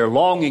high. They're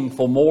longing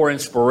for more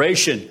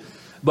inspiration.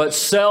 But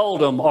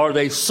seldom are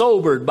they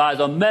sobered by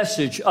the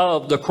message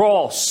of the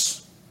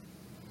cross.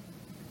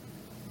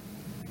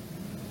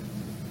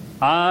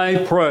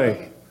 I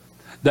pray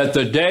that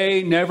the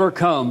day never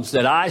comes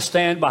that I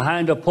stand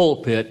behind a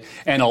pulpit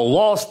and a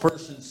lost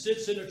person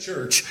sits in a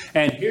church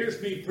and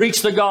hears me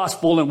preach the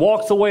gospel and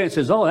walks away and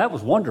says, oh, that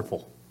was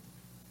wonderful.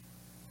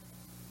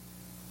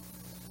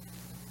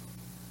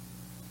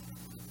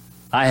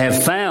 I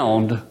have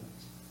found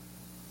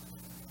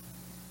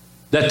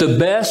that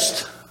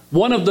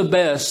one of the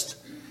best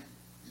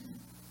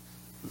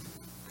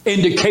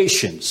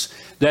indications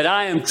that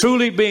I am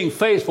truly being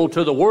faithful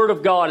to the Word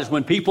of God is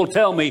when people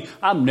tell me,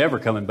 I'm never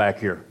coming back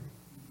here.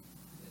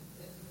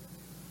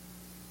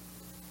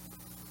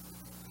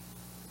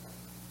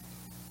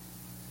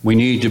 We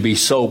need to be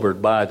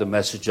sobered by the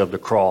message of the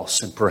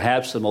cross. And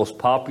perhaps the most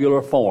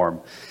popular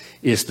form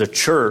is the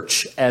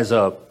church as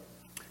a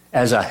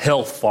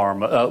health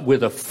farm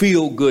with a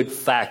feel-good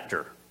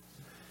factor.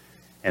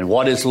 And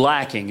what is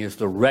lacking is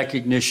the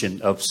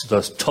recognition of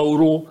the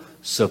total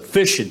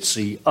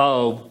sufficiency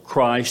of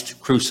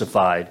Christ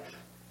crucified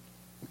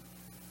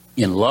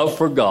in love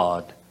for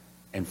God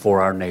and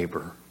for our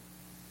neighbor.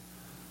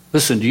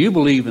 Listen, do you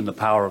believe in the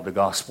power of the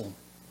gospel?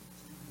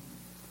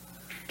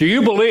 Do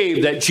you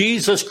believe that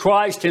Jesus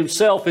Christ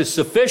himself is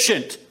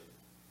sufficient?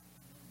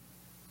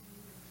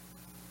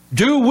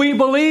 Do we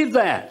believe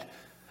that?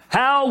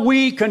 How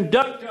we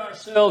conduct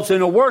ourselves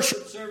in a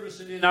worship service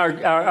and in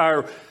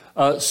our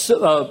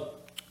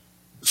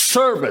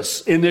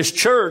service in this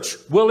church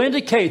will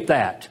indicate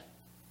that.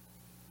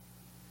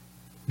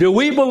 Do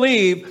we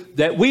believe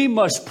that we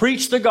must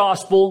preach the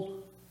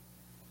gospel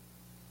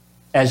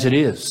as it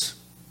is,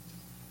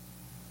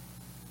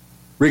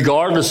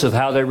 regardless of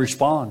how they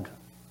respond?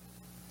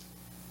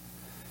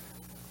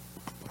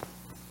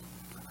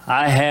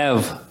 I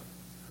have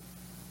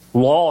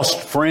lost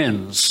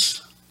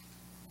friends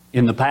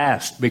in the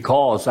past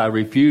because I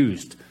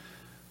refused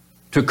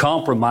to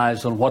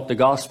compromise on what the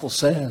gospel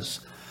says.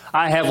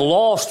 I have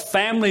lost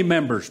family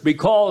members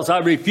because I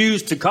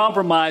refused to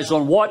compromise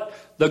on what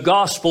the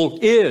gospel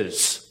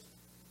is.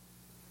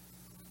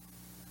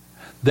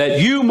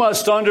 That you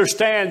must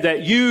understand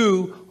that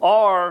you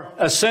are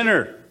a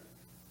sinner,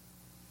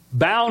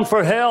 bound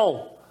for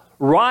hell,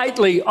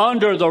 rightly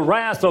under the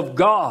wrath of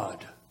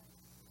God.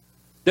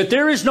 That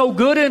there is no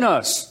good in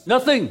us,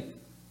 nothing.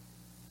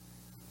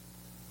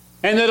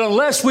 And that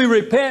unless we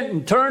repent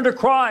and turn to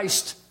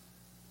Christ,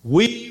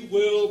 we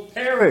will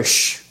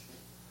perish.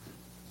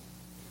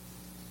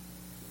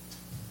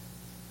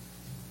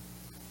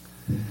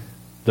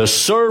 The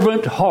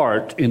servant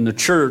heart in the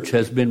church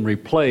has been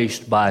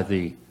replaced by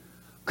the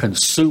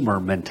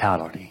consumer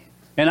mentality.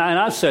 And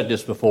I've said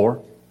this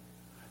before,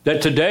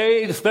 that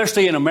today,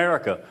 especially in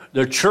America,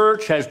 the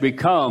church has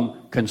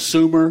become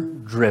consumer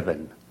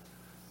driven.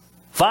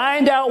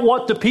 Find out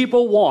what the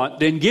people want,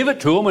 then give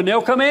it to them and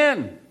they'll come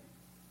in.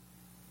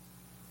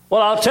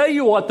 Well, I'll tell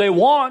you what they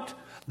want.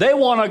 They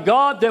want a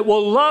God that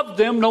will love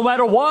them no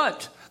matter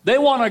what. They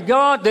want a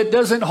God that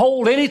doesn't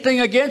hold anything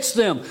against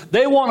them.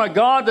 They want a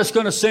God that's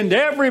going to send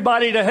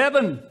everybody to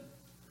heaven.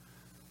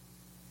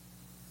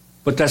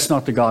 But that's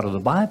not the God of the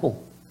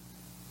Bible.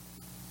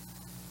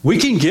 We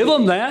can give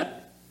them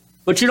that.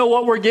 But you know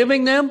what we're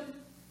giving them?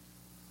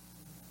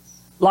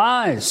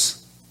 Lies.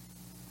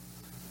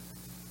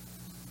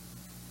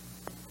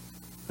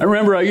 I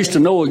remember I used to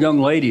know a young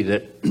lady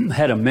that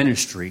had a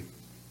ministry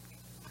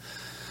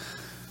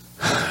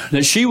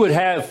that she would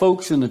have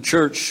folks in the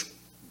church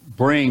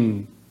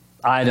bring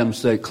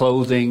items, like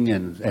clothing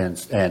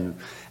and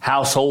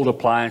household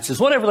appliances,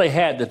 whatever they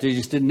had that they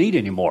just didn't need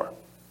anymore.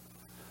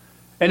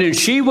 And then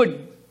she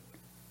would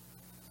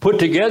put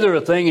together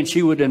a thing and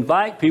she would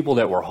invite people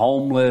that were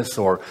homeless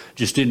or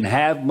just didn't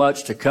have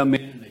much to come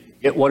in and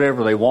get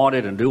whatever they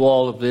wanted and do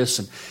all of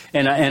this.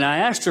 And I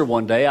asked her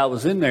one day, I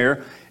was in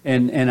there,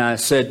 and I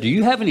said, do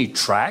you have any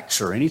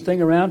tracts or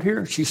anything around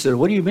here? She said,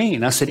 what do you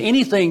mean? I said,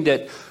 anything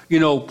that,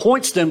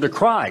 points them to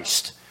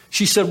Christ.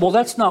 She said, well,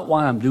 that's not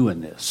why I'm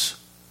doing this.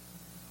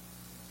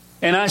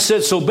 And I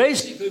said, so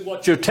basically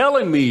what you're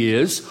telling me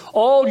is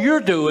all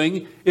you're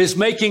doing is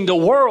making the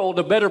world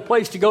a better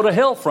place to go to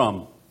hell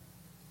from.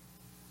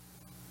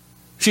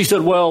 She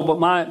said, well,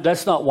 but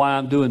that's not why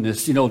I'm doing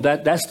this. You know,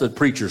 that's the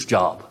preacher's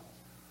job.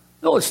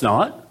 No, it's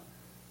not.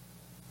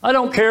 I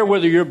don't care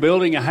whether you're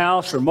building a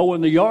house or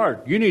mowing the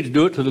yard. You need to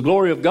do it to the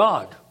glory of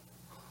God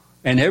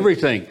and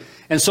everything.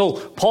 And so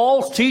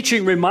Paul's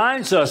teaching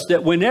reminds us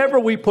that whenever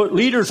we put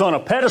leaders on a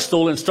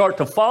pedestal and start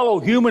to follow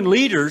human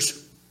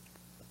leaders,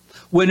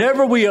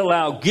 whenever we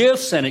allow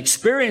gifts and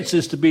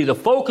experiences to be the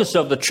focus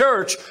of the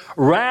church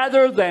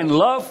rather than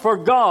love for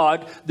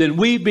God, then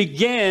we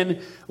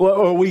begin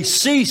or we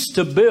cease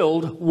to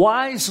build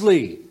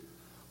wisely.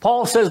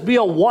 Paul says, be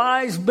a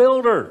wise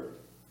builder.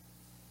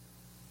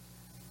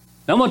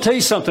 Now, I'm going to tell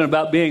you something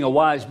about being a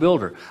wise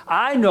builder.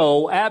 I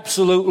know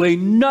absolutely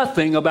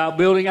nothing about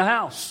building a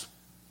house.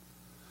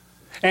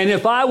 And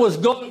if I was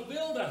going to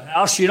build a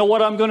house, you know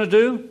what I'm going to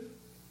do?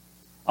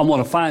 I'm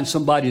going to find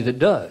somebody that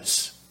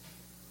does.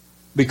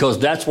 Because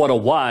that's what a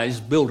wise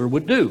builder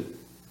would do.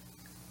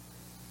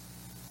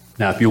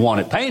 Now, if you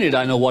want it painted,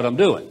 I know what I'm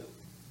doing.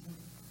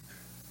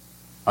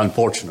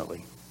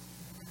 Unfortunately.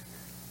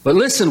 But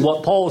listen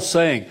what Paul is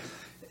saying.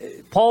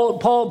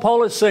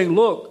 Paul is saying,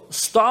 look,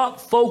 stop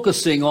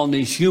focusing on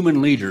these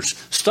human leaders.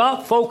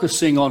 Stop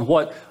focusing on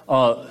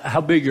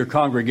how big your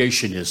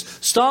congregation is.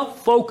 Stop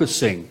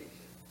focusing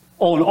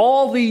on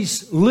all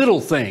these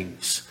little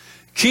things.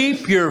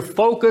 Keep your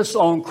focus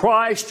on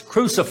Christ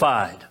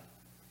crucified.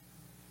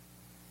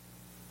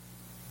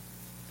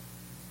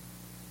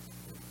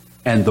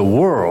 And the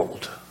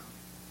world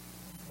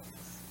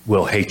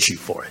will hate you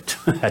for it.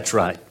 That's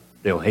right.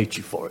 They'll hate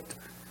you for it.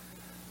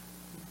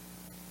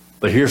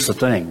 But here's the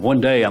thing. One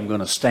day I'm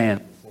going to stand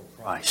before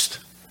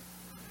Christ.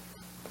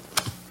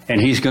 And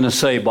he's going to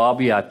say,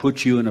 Bobby, I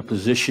put you in a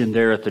position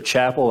there at the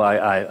chapel.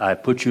 I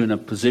put you in a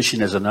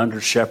position as an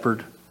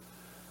under-shepherd.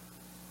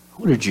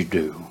 What did you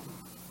do?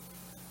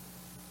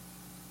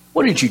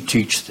 What did you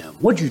teach them?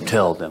 What did you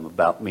tell them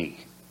about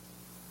me?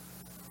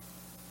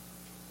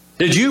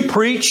 Did you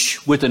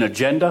preach with an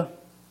agenda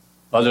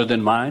other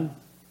than mine?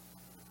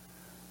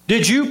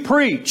 Did you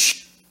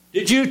preach?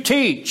 Did you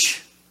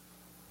teach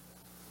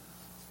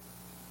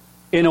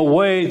in a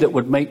way that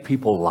would make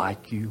people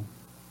like you?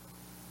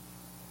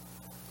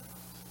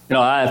 You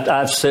know,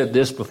 I've said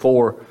this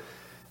before.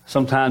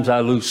 Sometimes I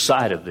lose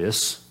sight of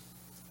this,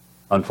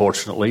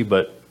 unfortunately,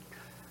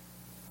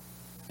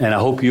 and I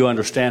hope you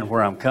understand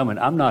where I'm coming.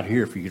 I'm not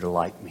here for you to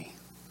like me.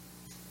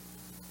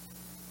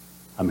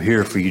 I'm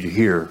here for you to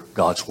hear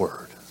God's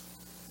word.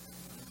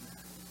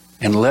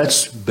 And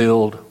let's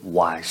build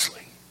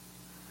wisely.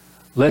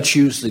 Let's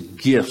use the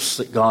gifts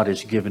that God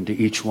has given to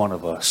each one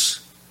of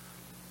us.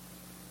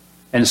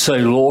 And say,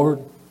 Lord,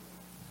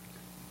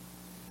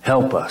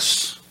 help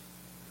us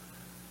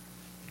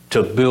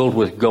to build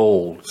with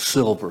gold,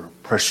 silver,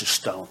 precious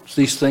stones.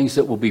 These things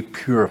that will be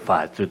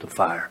purified through the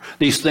fire.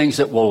 These things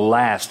that will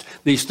last.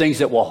 These things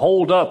that will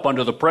hold up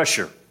under the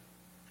pressure.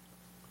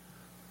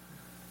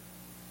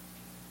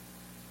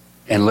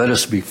 And let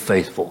us be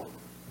faithful.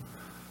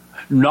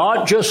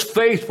 Not just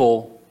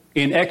faithful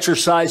in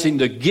exercising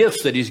the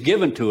gifts that He's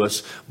given to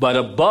us, but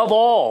above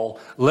all,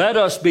 let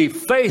us be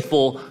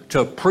faithful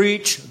to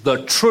preach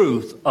the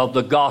truth of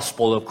the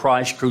gospel of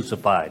Christ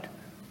crucified.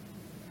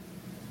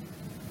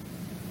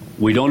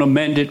 We don't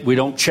amend it. We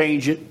don't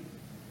change it.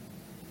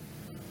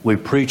 We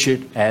preach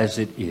it as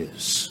it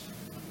is.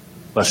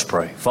 Let's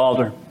pray.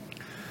 Father,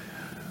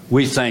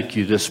 we thank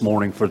you this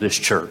morning for this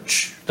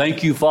church.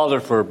 Thank you,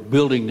 Father, for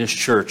building this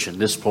church in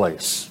this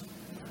place,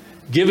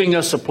 giving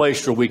us a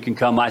place where we can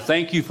come. I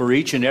thank you for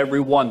each and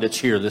every one that's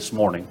here this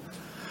morning.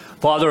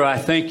 Father, I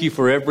thank you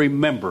for every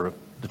member of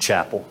the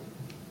chapel.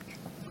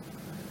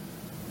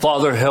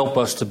 Father, help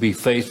us to be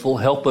faithful.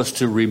 Help us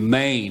to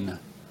remain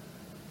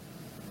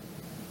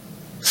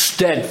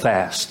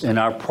steadfast in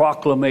our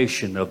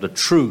proclamation of the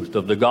truth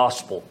of the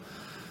gospel,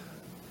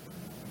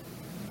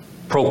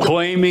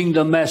 proclaiming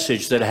the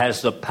message that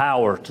has the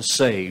power to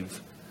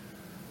save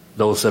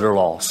those that are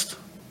lost.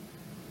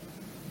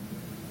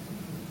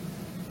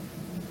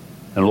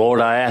 And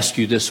Lord, I ask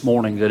you this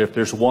morning that if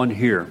there's one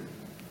here,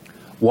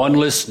 one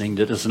listening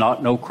that does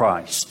not know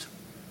Christ,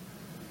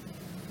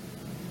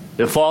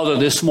 that Father,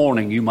 this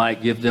morning you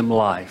might give them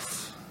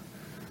life,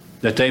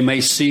 that they may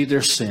see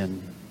their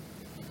sin,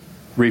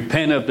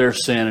 repent of their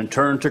sin, and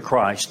turn to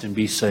Christ and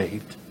be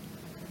saved.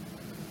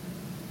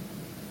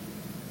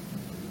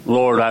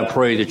 Lord, I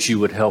pray that you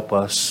would help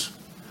us,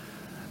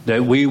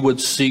 that we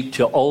would seek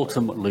to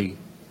ultimately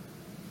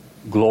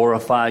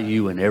glorify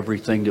you in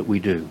everything that we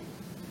do.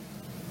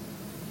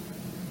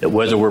 That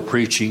whether we're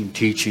preaching,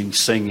 teaching,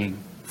 singing,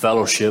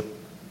 fellowship,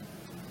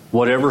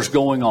 whatever's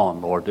going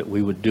on, Lord, that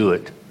we would do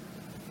it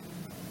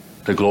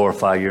to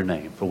glorify your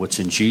name. For what's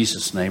in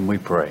Jesus' name we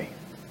pray.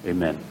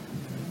 Amen.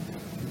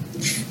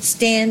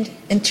 Stand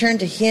and turn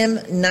to hymn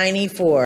 94.